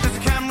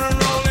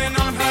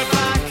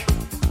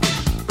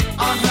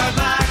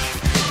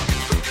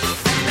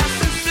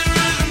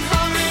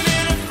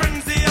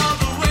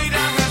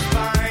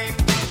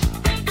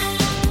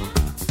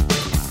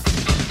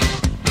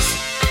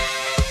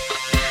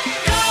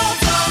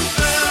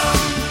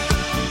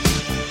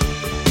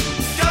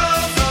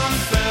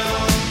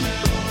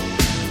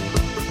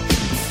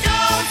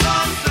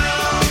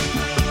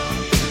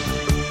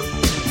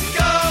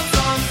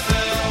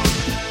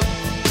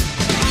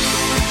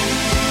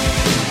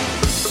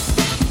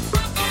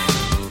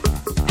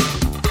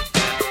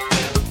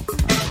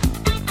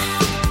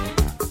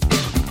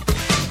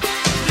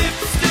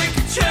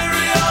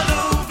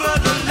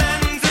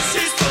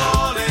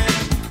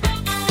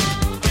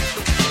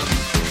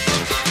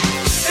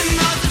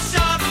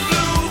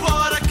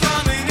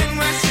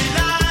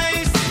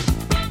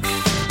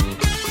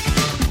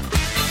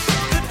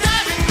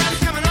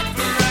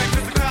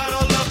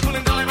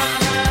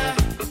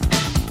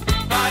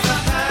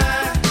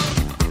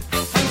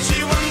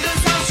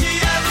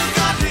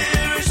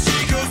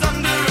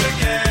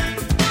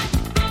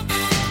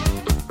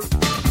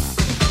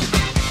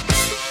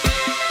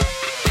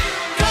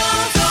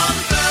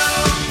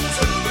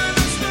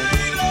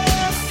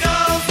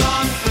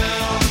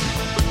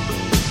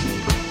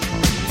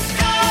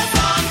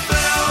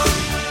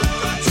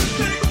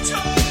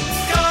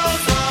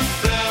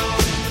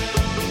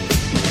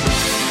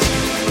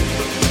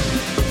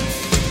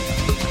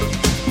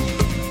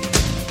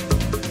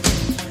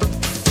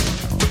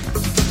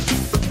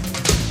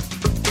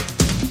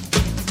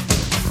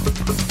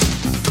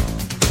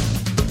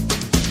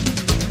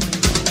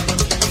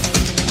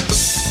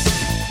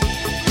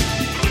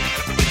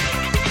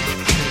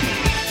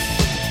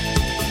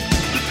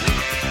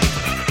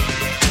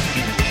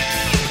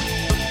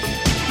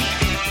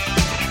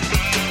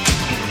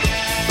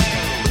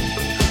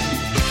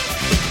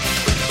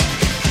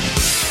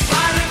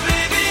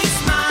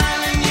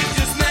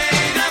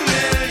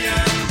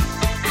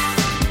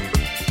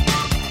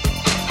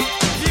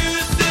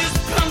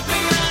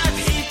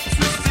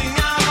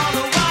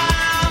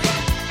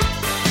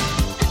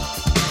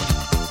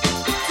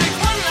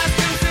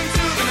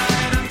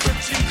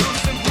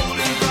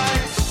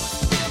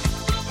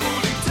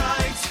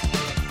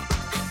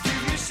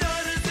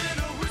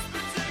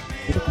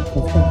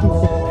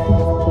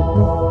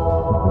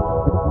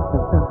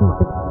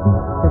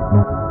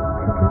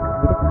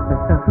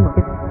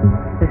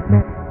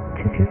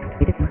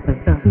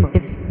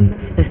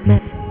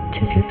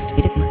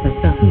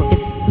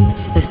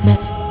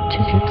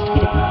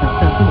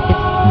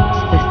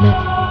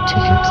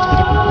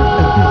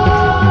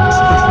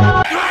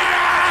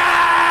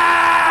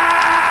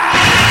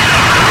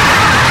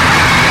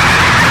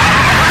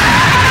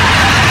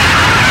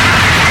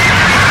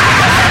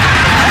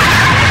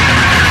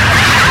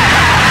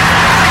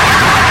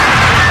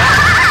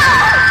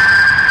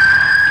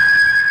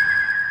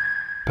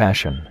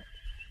Passion,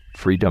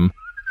 freedom,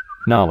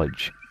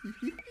 knowledge.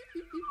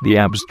 The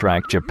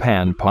Abstract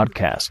Japan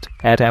Podcast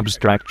at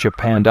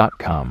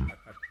abstractjapan.com.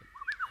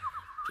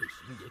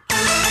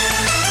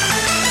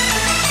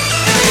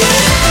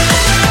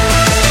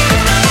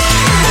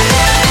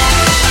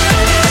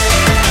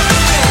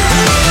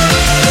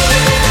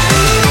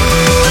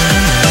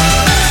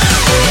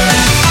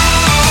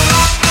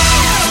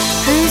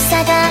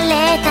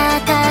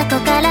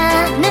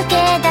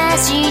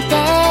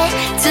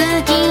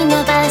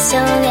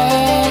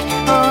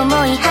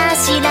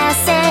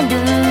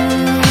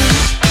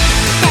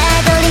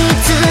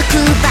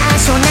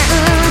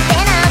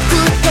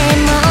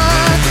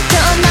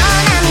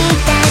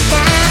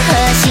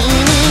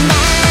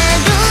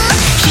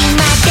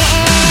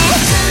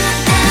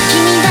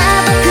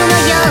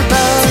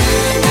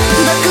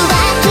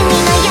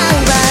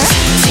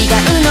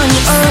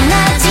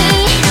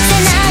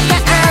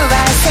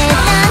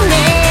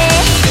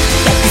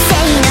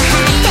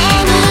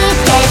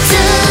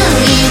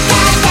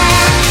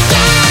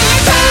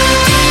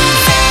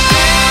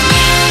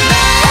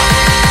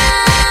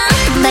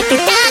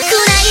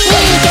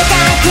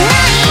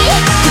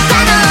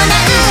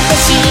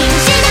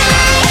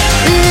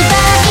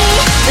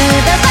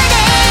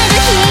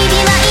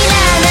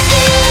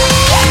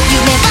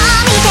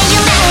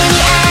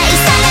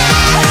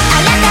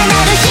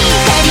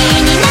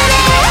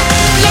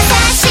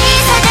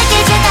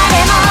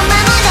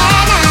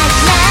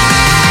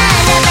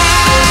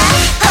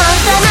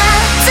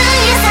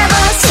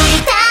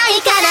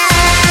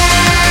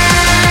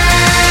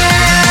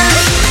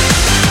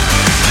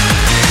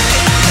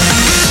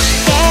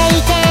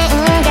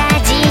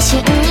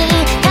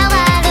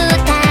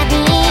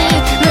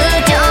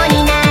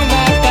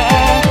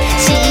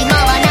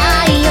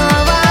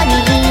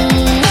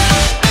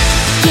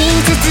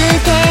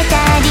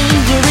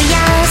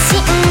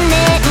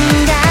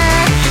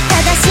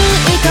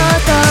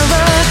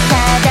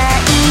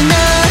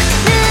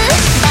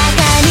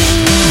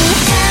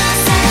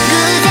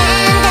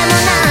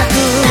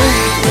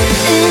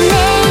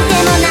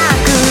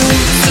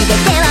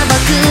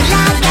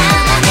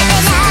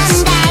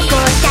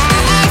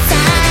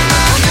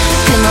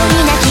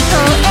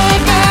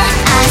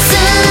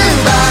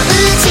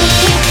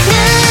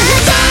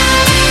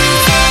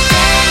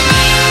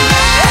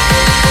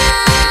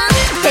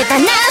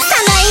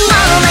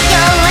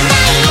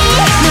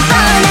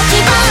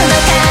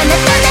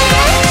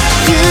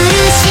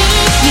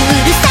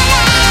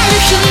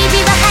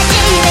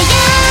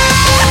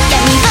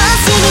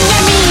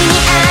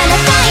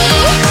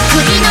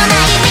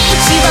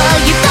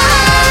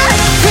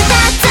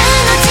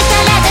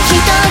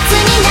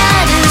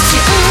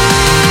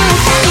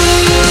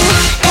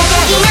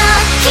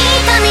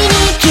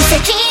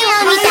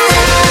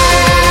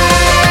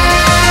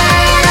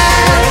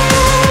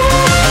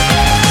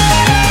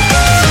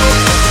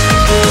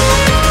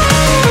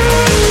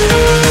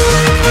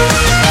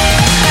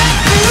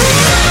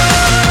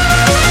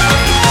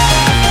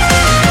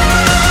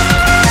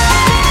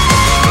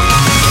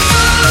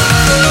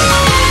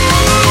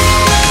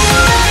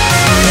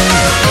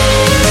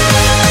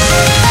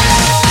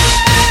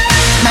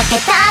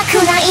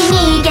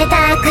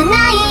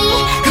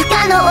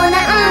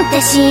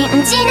 信じない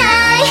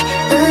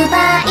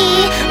奪われ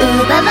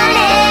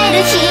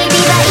る日々はい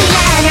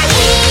らない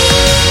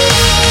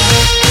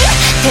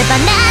手放さ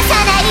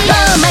ないも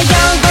う迷わ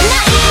ない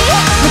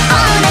無法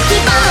な希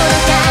望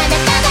があな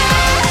たが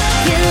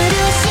許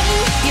さ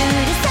れ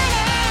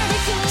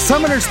る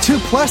Summoners 2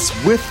 Plus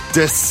with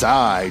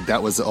Decide.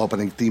 That was the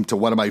opening theme to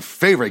one of my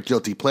favorite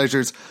guilty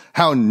pleasures,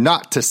 How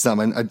Not to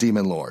Summon a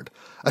Demon Lord.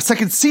 A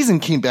second season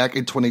came back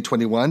in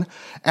 2021,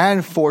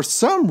 and for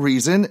some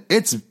reason,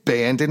 it's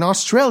banned in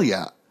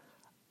Australia.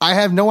 I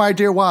have no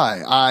idea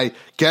why. I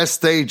guess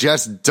they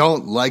just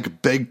don't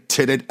like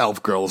big-titted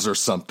elf girls or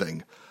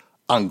something.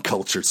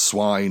 Uncultured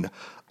swine.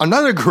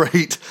 Another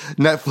great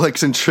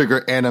Netflix and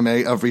Trigger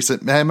anime of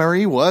recent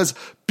memory was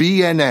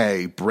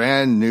BNA,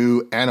 Brand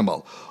New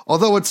Animal.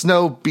 Although it's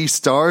no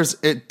Beastars,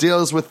 it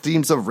deals with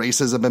themes of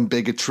racism and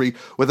bigotry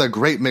with a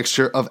great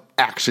mixture of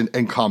action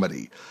and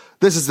comedy.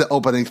 This is the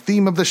opening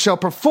theme of the show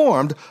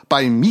performed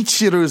by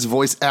Michiru's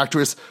voice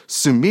actress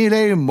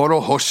Sumire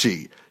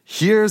Morohoshi.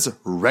 Here's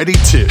Ready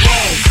To.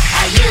 Hey,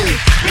 are you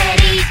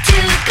ready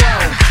to go?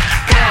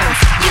 'Cause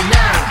you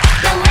know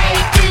the way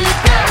to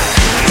go.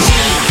 信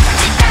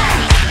じた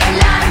い選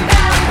んだ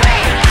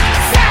way.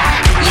 さ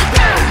あ you go,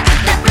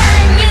 the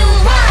brand new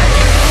one.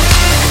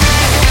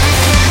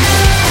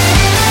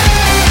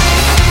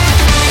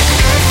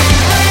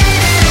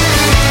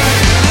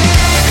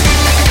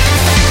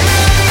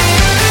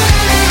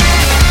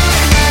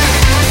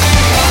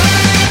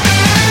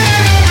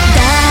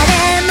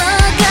 誰も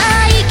が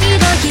息を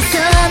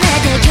潜め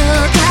て境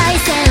界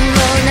線を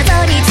なぞ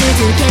り続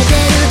けてる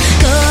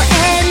声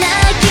な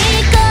き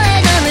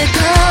声の向こ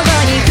う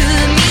に踏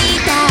み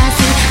出す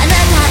あなた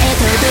へ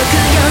届く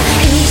よ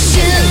一瞬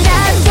だっ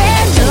て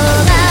止ま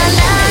らな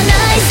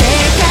い世界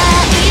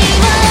を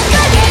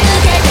駆け抜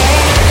けて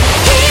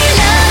彩れ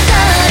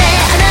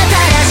あなた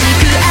らし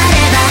くあれ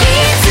ばい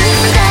つだ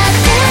って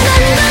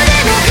何度で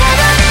も変わ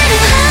れる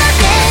果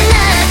てな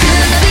く伸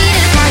びる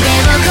影を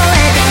越えて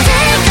世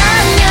界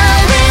よ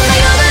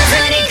迷わず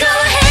に Go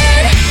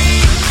ahead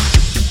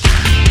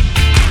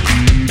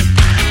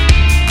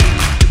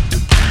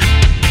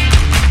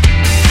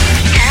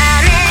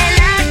彼ら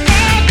って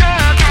後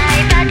悔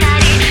ばか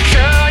りそ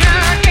の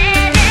手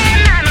で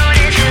守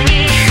れずに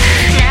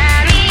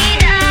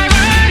涙を拭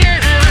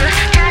う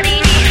たびに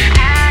あ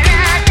な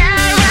たは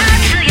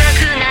強く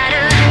なる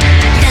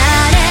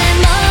誰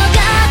もが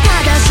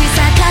正しさ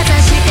かざ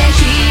して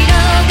広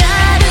が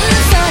る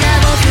空を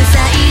塞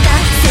いだ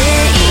精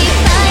一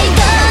杯と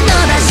伸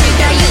ばし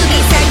た指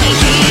先一筋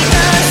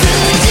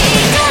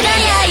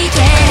輝いて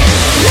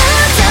望ん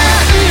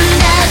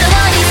だ通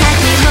り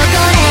咲き誇れ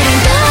る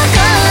どこだ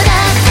っ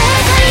て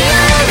太陽が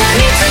見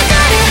つか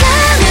るが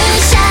む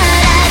しゃら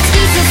突き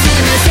進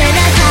む背中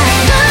へ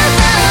Go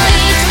for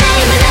it 今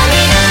の見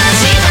の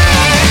足前あ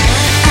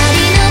り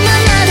のま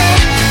まで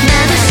眩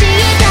しい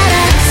から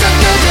そっ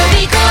と飛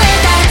び越え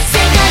た世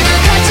界の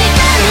価値観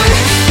道な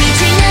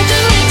き道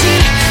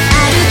歩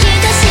き出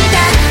した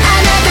あ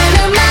なたの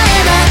前は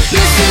無数に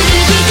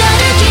光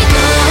る希望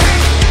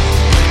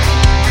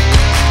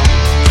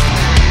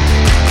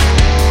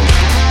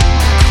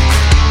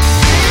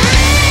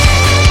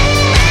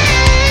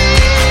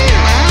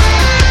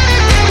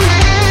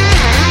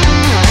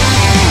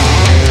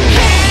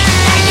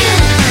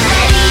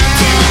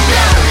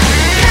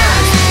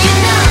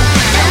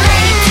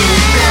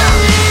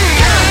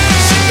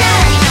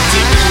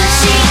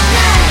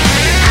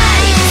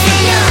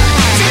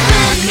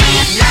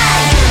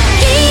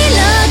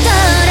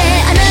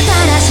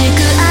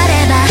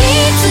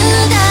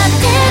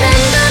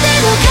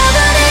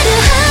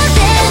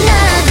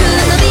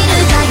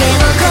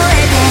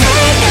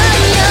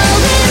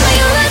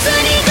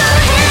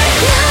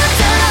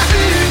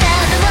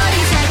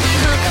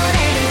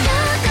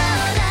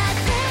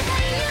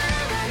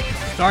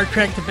Star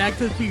Trek to Back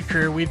to the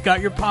Future, we've got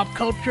your pop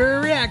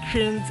culture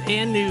reactions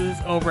and news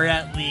over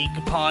at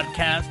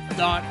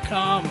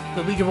LeaguePodcast.com.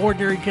 The League of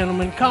Ordinary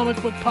Gentlemen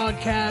comic book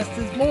podcast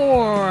is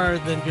more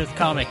than just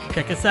comic.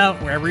 Check us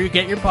out wherever you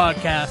get your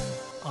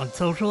podcasts on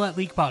social at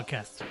League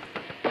Podcast.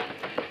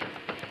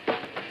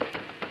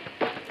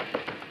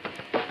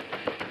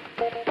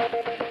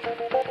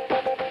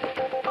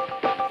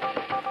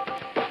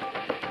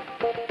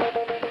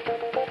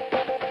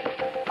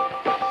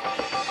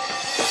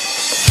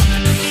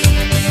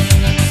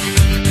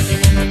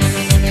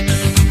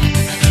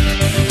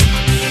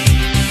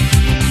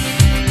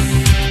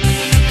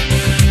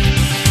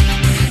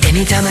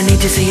 Anytime I need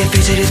to see your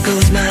face, I just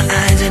close my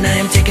eyes and I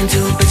am taken to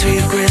a place where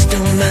your crystal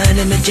mind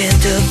and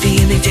magenta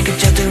feeling take a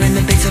shelter in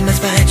the base of my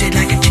spine, straight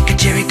like a chicken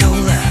cherry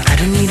cola. I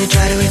don't need to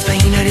try to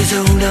explain, I just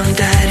hold on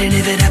tight, and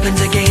if it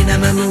happens again,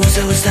 I'ma move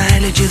so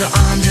silent to the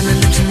arms and the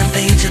lips and the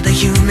face of the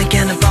human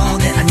kind of all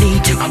that I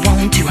need to, I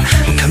want to.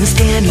 Come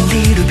stand a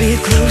little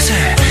bit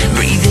closer,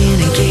 breathe in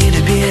and get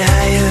a bit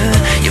higher.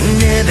 You'll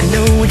never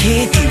know what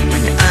hit you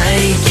when I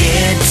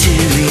get to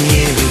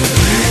you.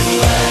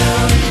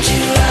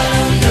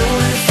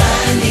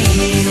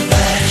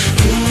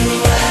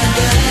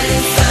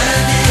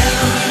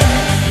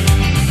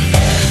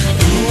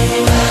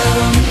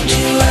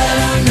 I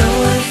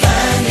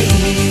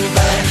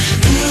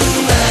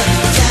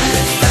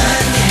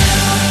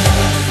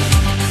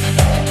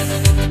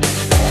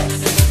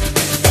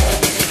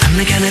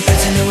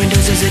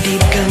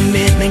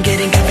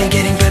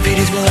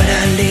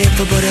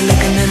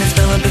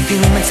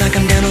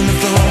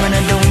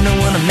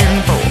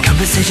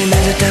conversation,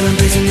 there's a time and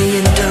place in the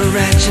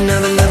interaction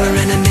of a lover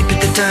and a mate. But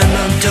the time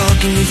I'm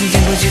talking using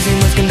symbols, using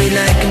what can be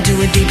likened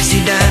to a deep sea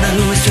diver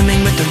who is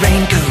swimming with the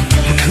raincoat.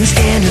 Come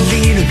stand a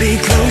little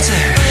bit closer,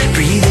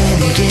 breathe in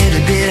and get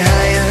a bit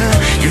higher.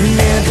 You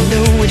never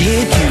know what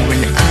hit you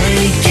when I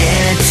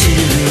get to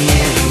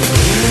you.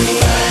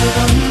 Ooh, I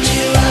want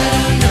you, I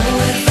don't know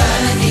if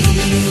I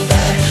need you,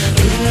 but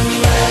ooh,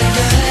 I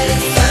gotta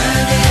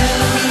find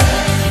out.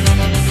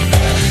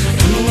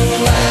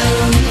 Ooh, I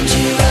want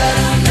you, I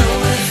don't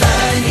know if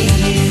I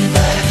need you,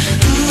 but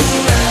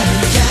ooh, I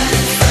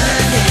gotta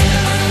find out.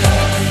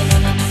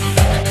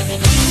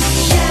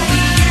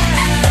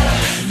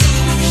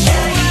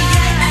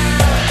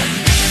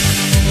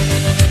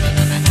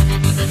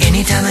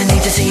 Anytime I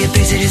need to see your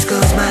face, I just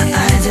close my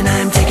eyes and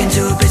I'm taken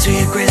to a place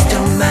where your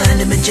crystal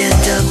mind and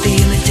magenta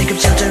feeling take up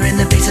shelter in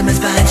the base of my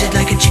spine, shit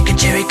like a chicken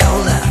cherry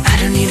cola. I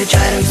don't need to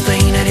try to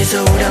explain, I just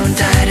hold on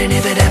tight, and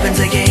if it happens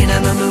again,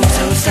 I'ma move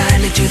so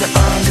silently to the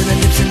arms and the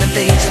lips and the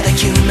face of the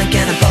human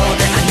cannibal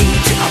that I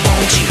need to. I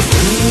want you.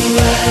 Ooh, I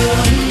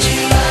want you.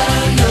 I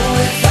don't know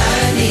if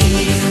I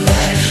need you,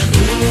 but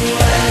ooh,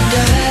 I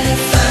gotta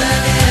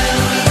find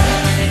out.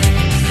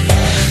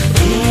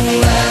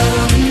 Ooh, I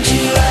want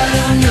you. I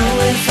don't know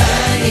if I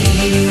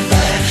need you,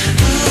 but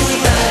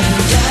ooh, I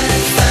gotta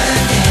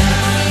find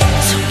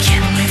out. So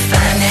can we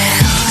find out?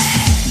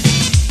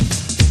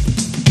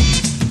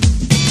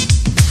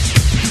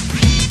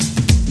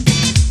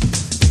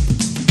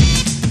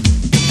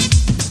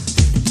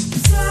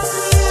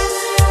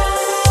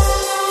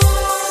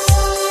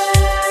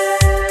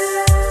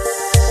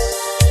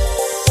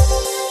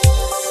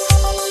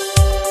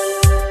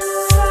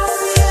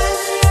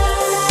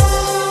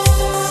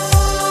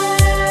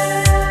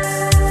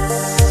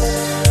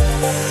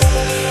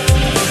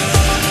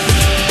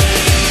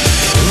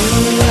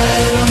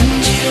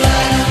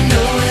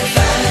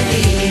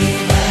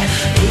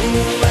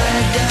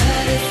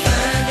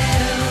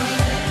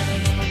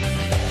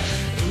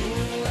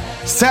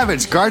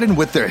 Savage Garden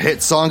with their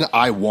hit song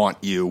I Want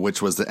You,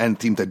 which was the end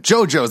theme to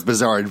JoJo's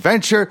Bizarre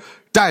Adventure,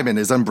 Diamond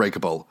is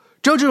Unbreakable.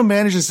 JoJo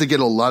manages to get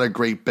a lot of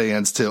great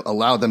bands to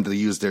allow them to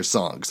use their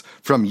songs,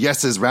 from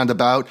Yes's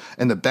Roundabout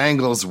and the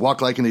Bangles' Walk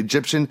Like an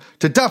Egyptian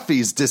to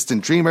Duffy's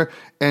Distant Dreamer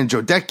and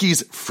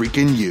Jodeki's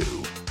Freakin' You.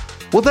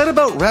 Well, that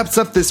about wraps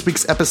up this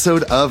week's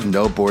episode of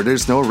No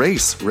Borders, No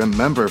Race.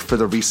 Remember, for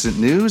the recent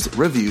news,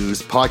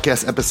 reviews,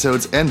 podcast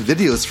episodes, and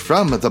videos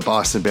from the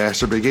Boston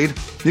Bastard Brigade,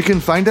 you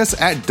can find us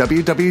at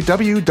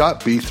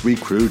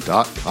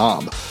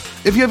www.b3crew.com.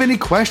 If you have any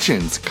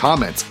questions,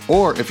 comments,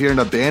 or if you're in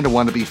a band and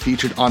want to be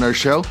featured on our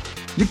show,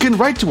 you can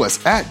write to us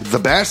at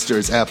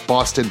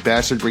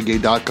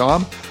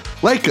thebastards@bostonbastardbrigade.com,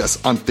 like us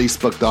on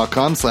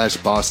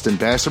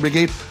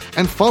facebook.com/bostonbastardbrigade,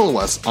 and follow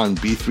us on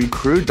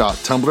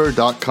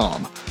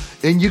b3crew.tumblr.com.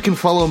 And you can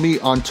follow me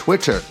on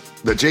Twitter,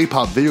 the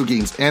J-Pop Video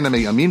Games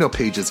Anime Amino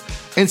pages,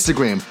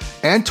 Instagram,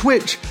 and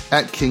Twitch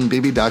at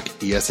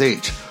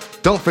KingBabyDuckESH.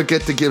 Don't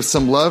forget to give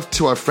some love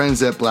to our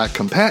friends at Black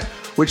Compat,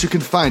 which you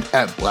can find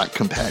at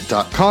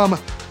blackcompat.com,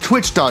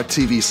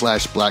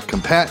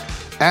 twitch.tv/blackcompat,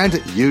 and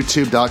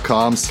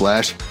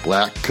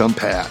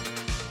youtube.com/blackcompat.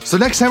 So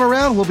next time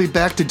around, we'll be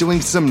back to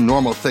doing some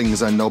normal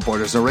things on No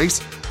Borders, No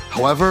Race.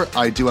 However,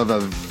 I do have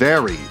a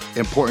very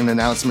important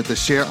announcement to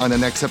share on the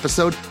next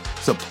episode,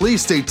 so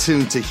please stay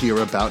tuned to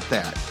hear about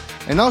that.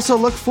 And also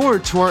look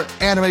forward to our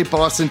Anime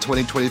Boston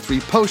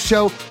 2023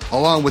 post-show,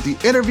 along with the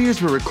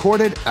interviews we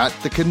recorded at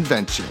the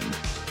convention.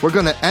 We're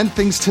going to end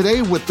things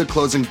today with the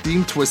closing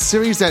theme to a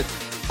series that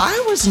I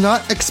was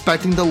not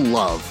expecting to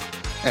love.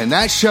 And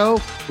that show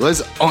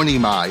was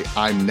Onimai,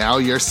 I'm Now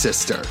Your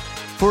Sister.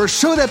 For a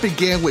show that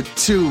began with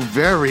two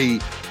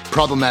very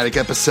problematic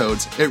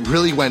episodes, it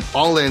really went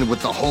all in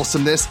with the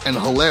wholesomeness and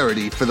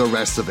hilarity for the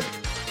rest of it.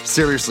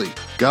 Seriously,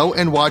 go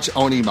and watch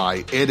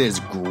Onimai. It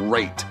is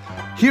great.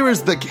 Here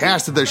is the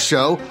cast of the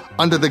show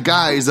under the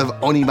guise of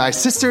Onimai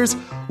Sisters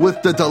with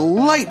the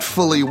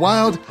delightfully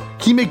wild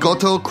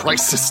Himigoto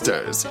Christ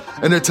Sisters.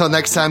 And until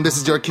next time, this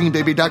is your King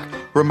Baby Duck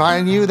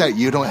reminding you that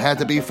you don't have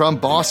to be from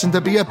Boston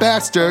to be a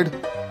bastard,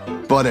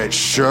 but it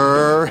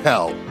sure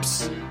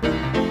helps.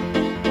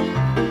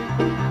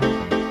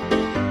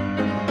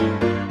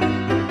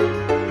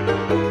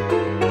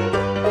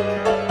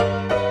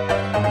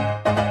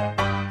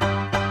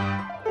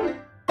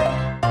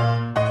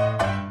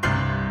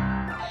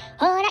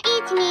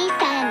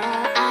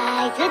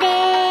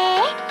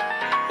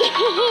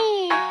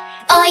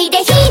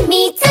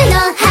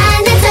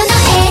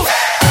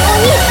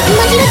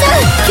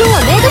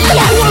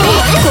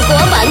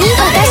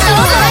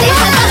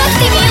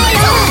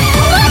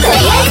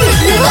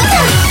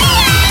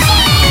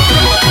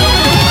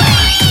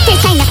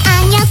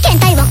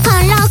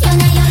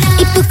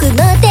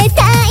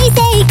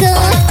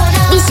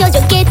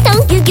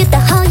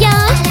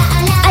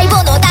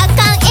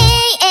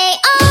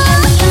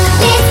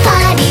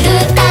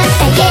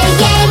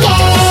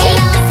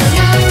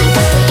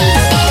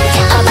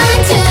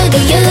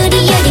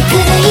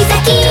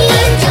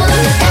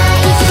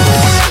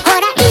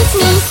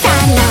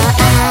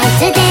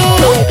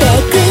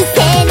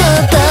 Say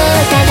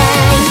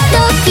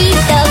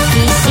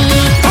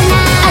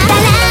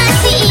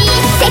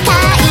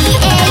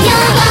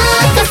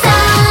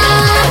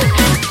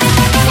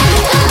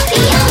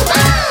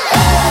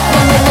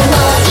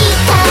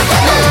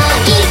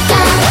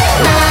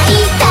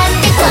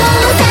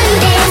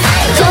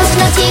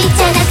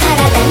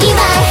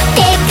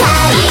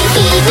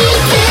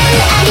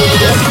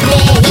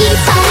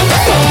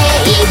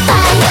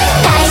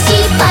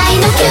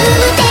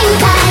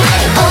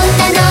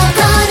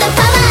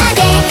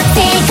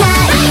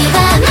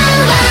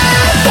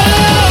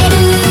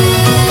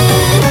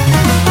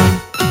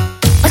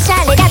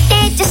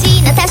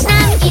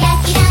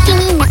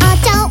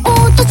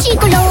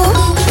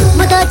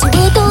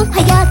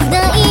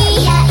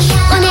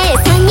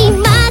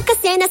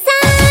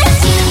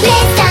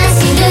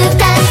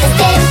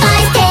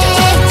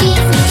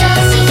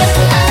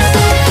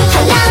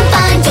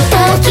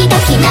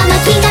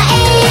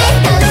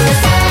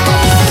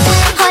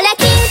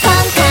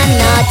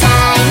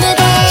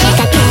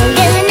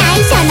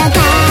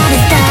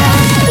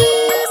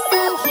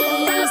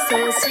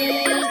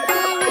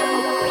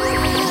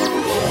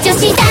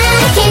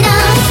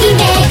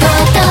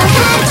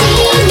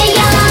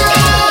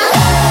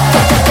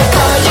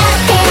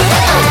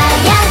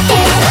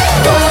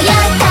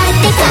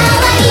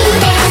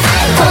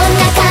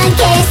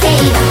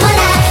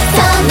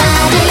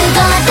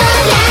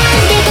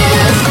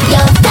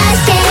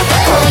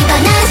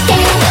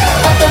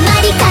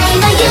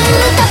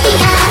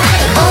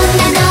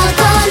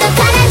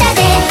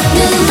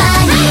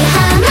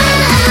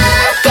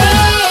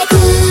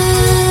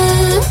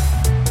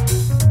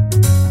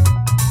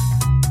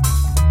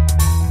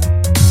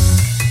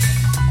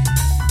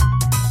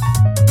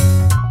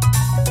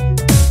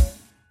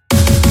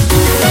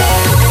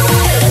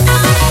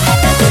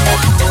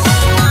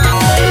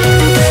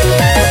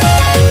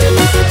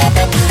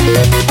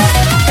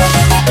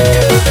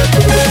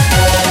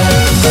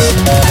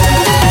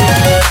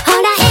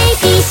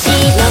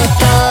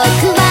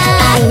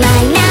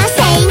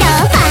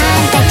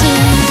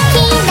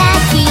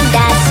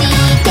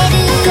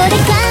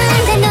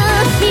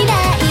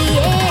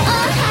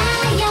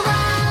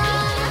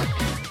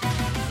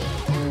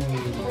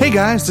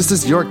guys, this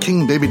is your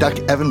King Baby Duck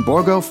Evan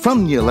Borgo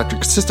from the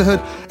Electric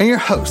Sisterhood and your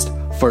host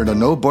for the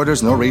No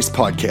Borders, No Race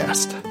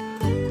podcast.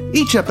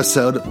 Each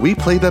episode, we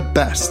play the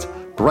best,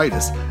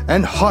 brightest,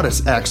 and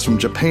hottest acts from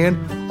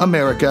Japan,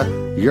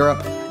 America,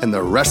 Europe, and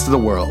the rest of the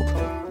world.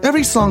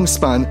 Every song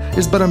spun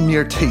is but a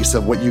mere taste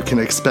of what you can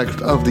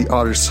expect of the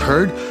artists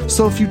heard,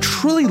 so if you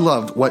truly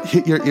loved what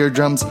hit your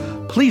eardrums,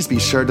 please be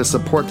sure to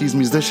support these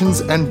musicians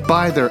and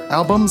buy their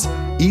albums,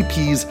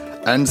 EPs,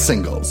 and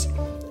singles.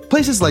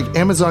 Places like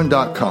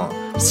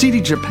Amazon.com, CD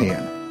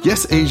Japan,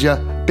 Yes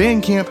Asia,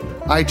 Bandcamp,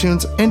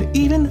 iTunes, and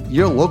even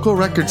your local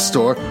record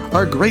store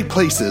are great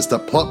places to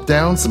plop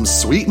down some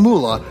sweet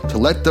moolah to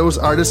let those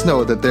artists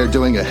know that they're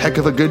doing a heck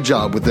of a good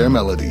job with their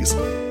melodies.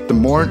 The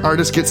more an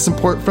artist gets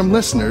support from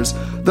listeners,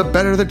 the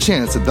better the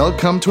chance that they'll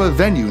come to a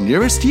venue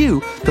nearest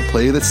you to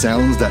play the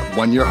sounds that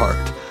won your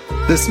heart.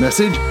 This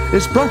message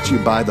is brought to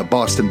you by the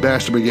Boston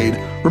Bastard Brigade,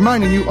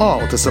 reminding you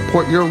all to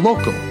support your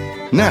local,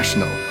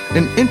 national,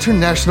 and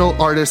international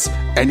artists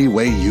any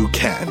way you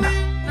can.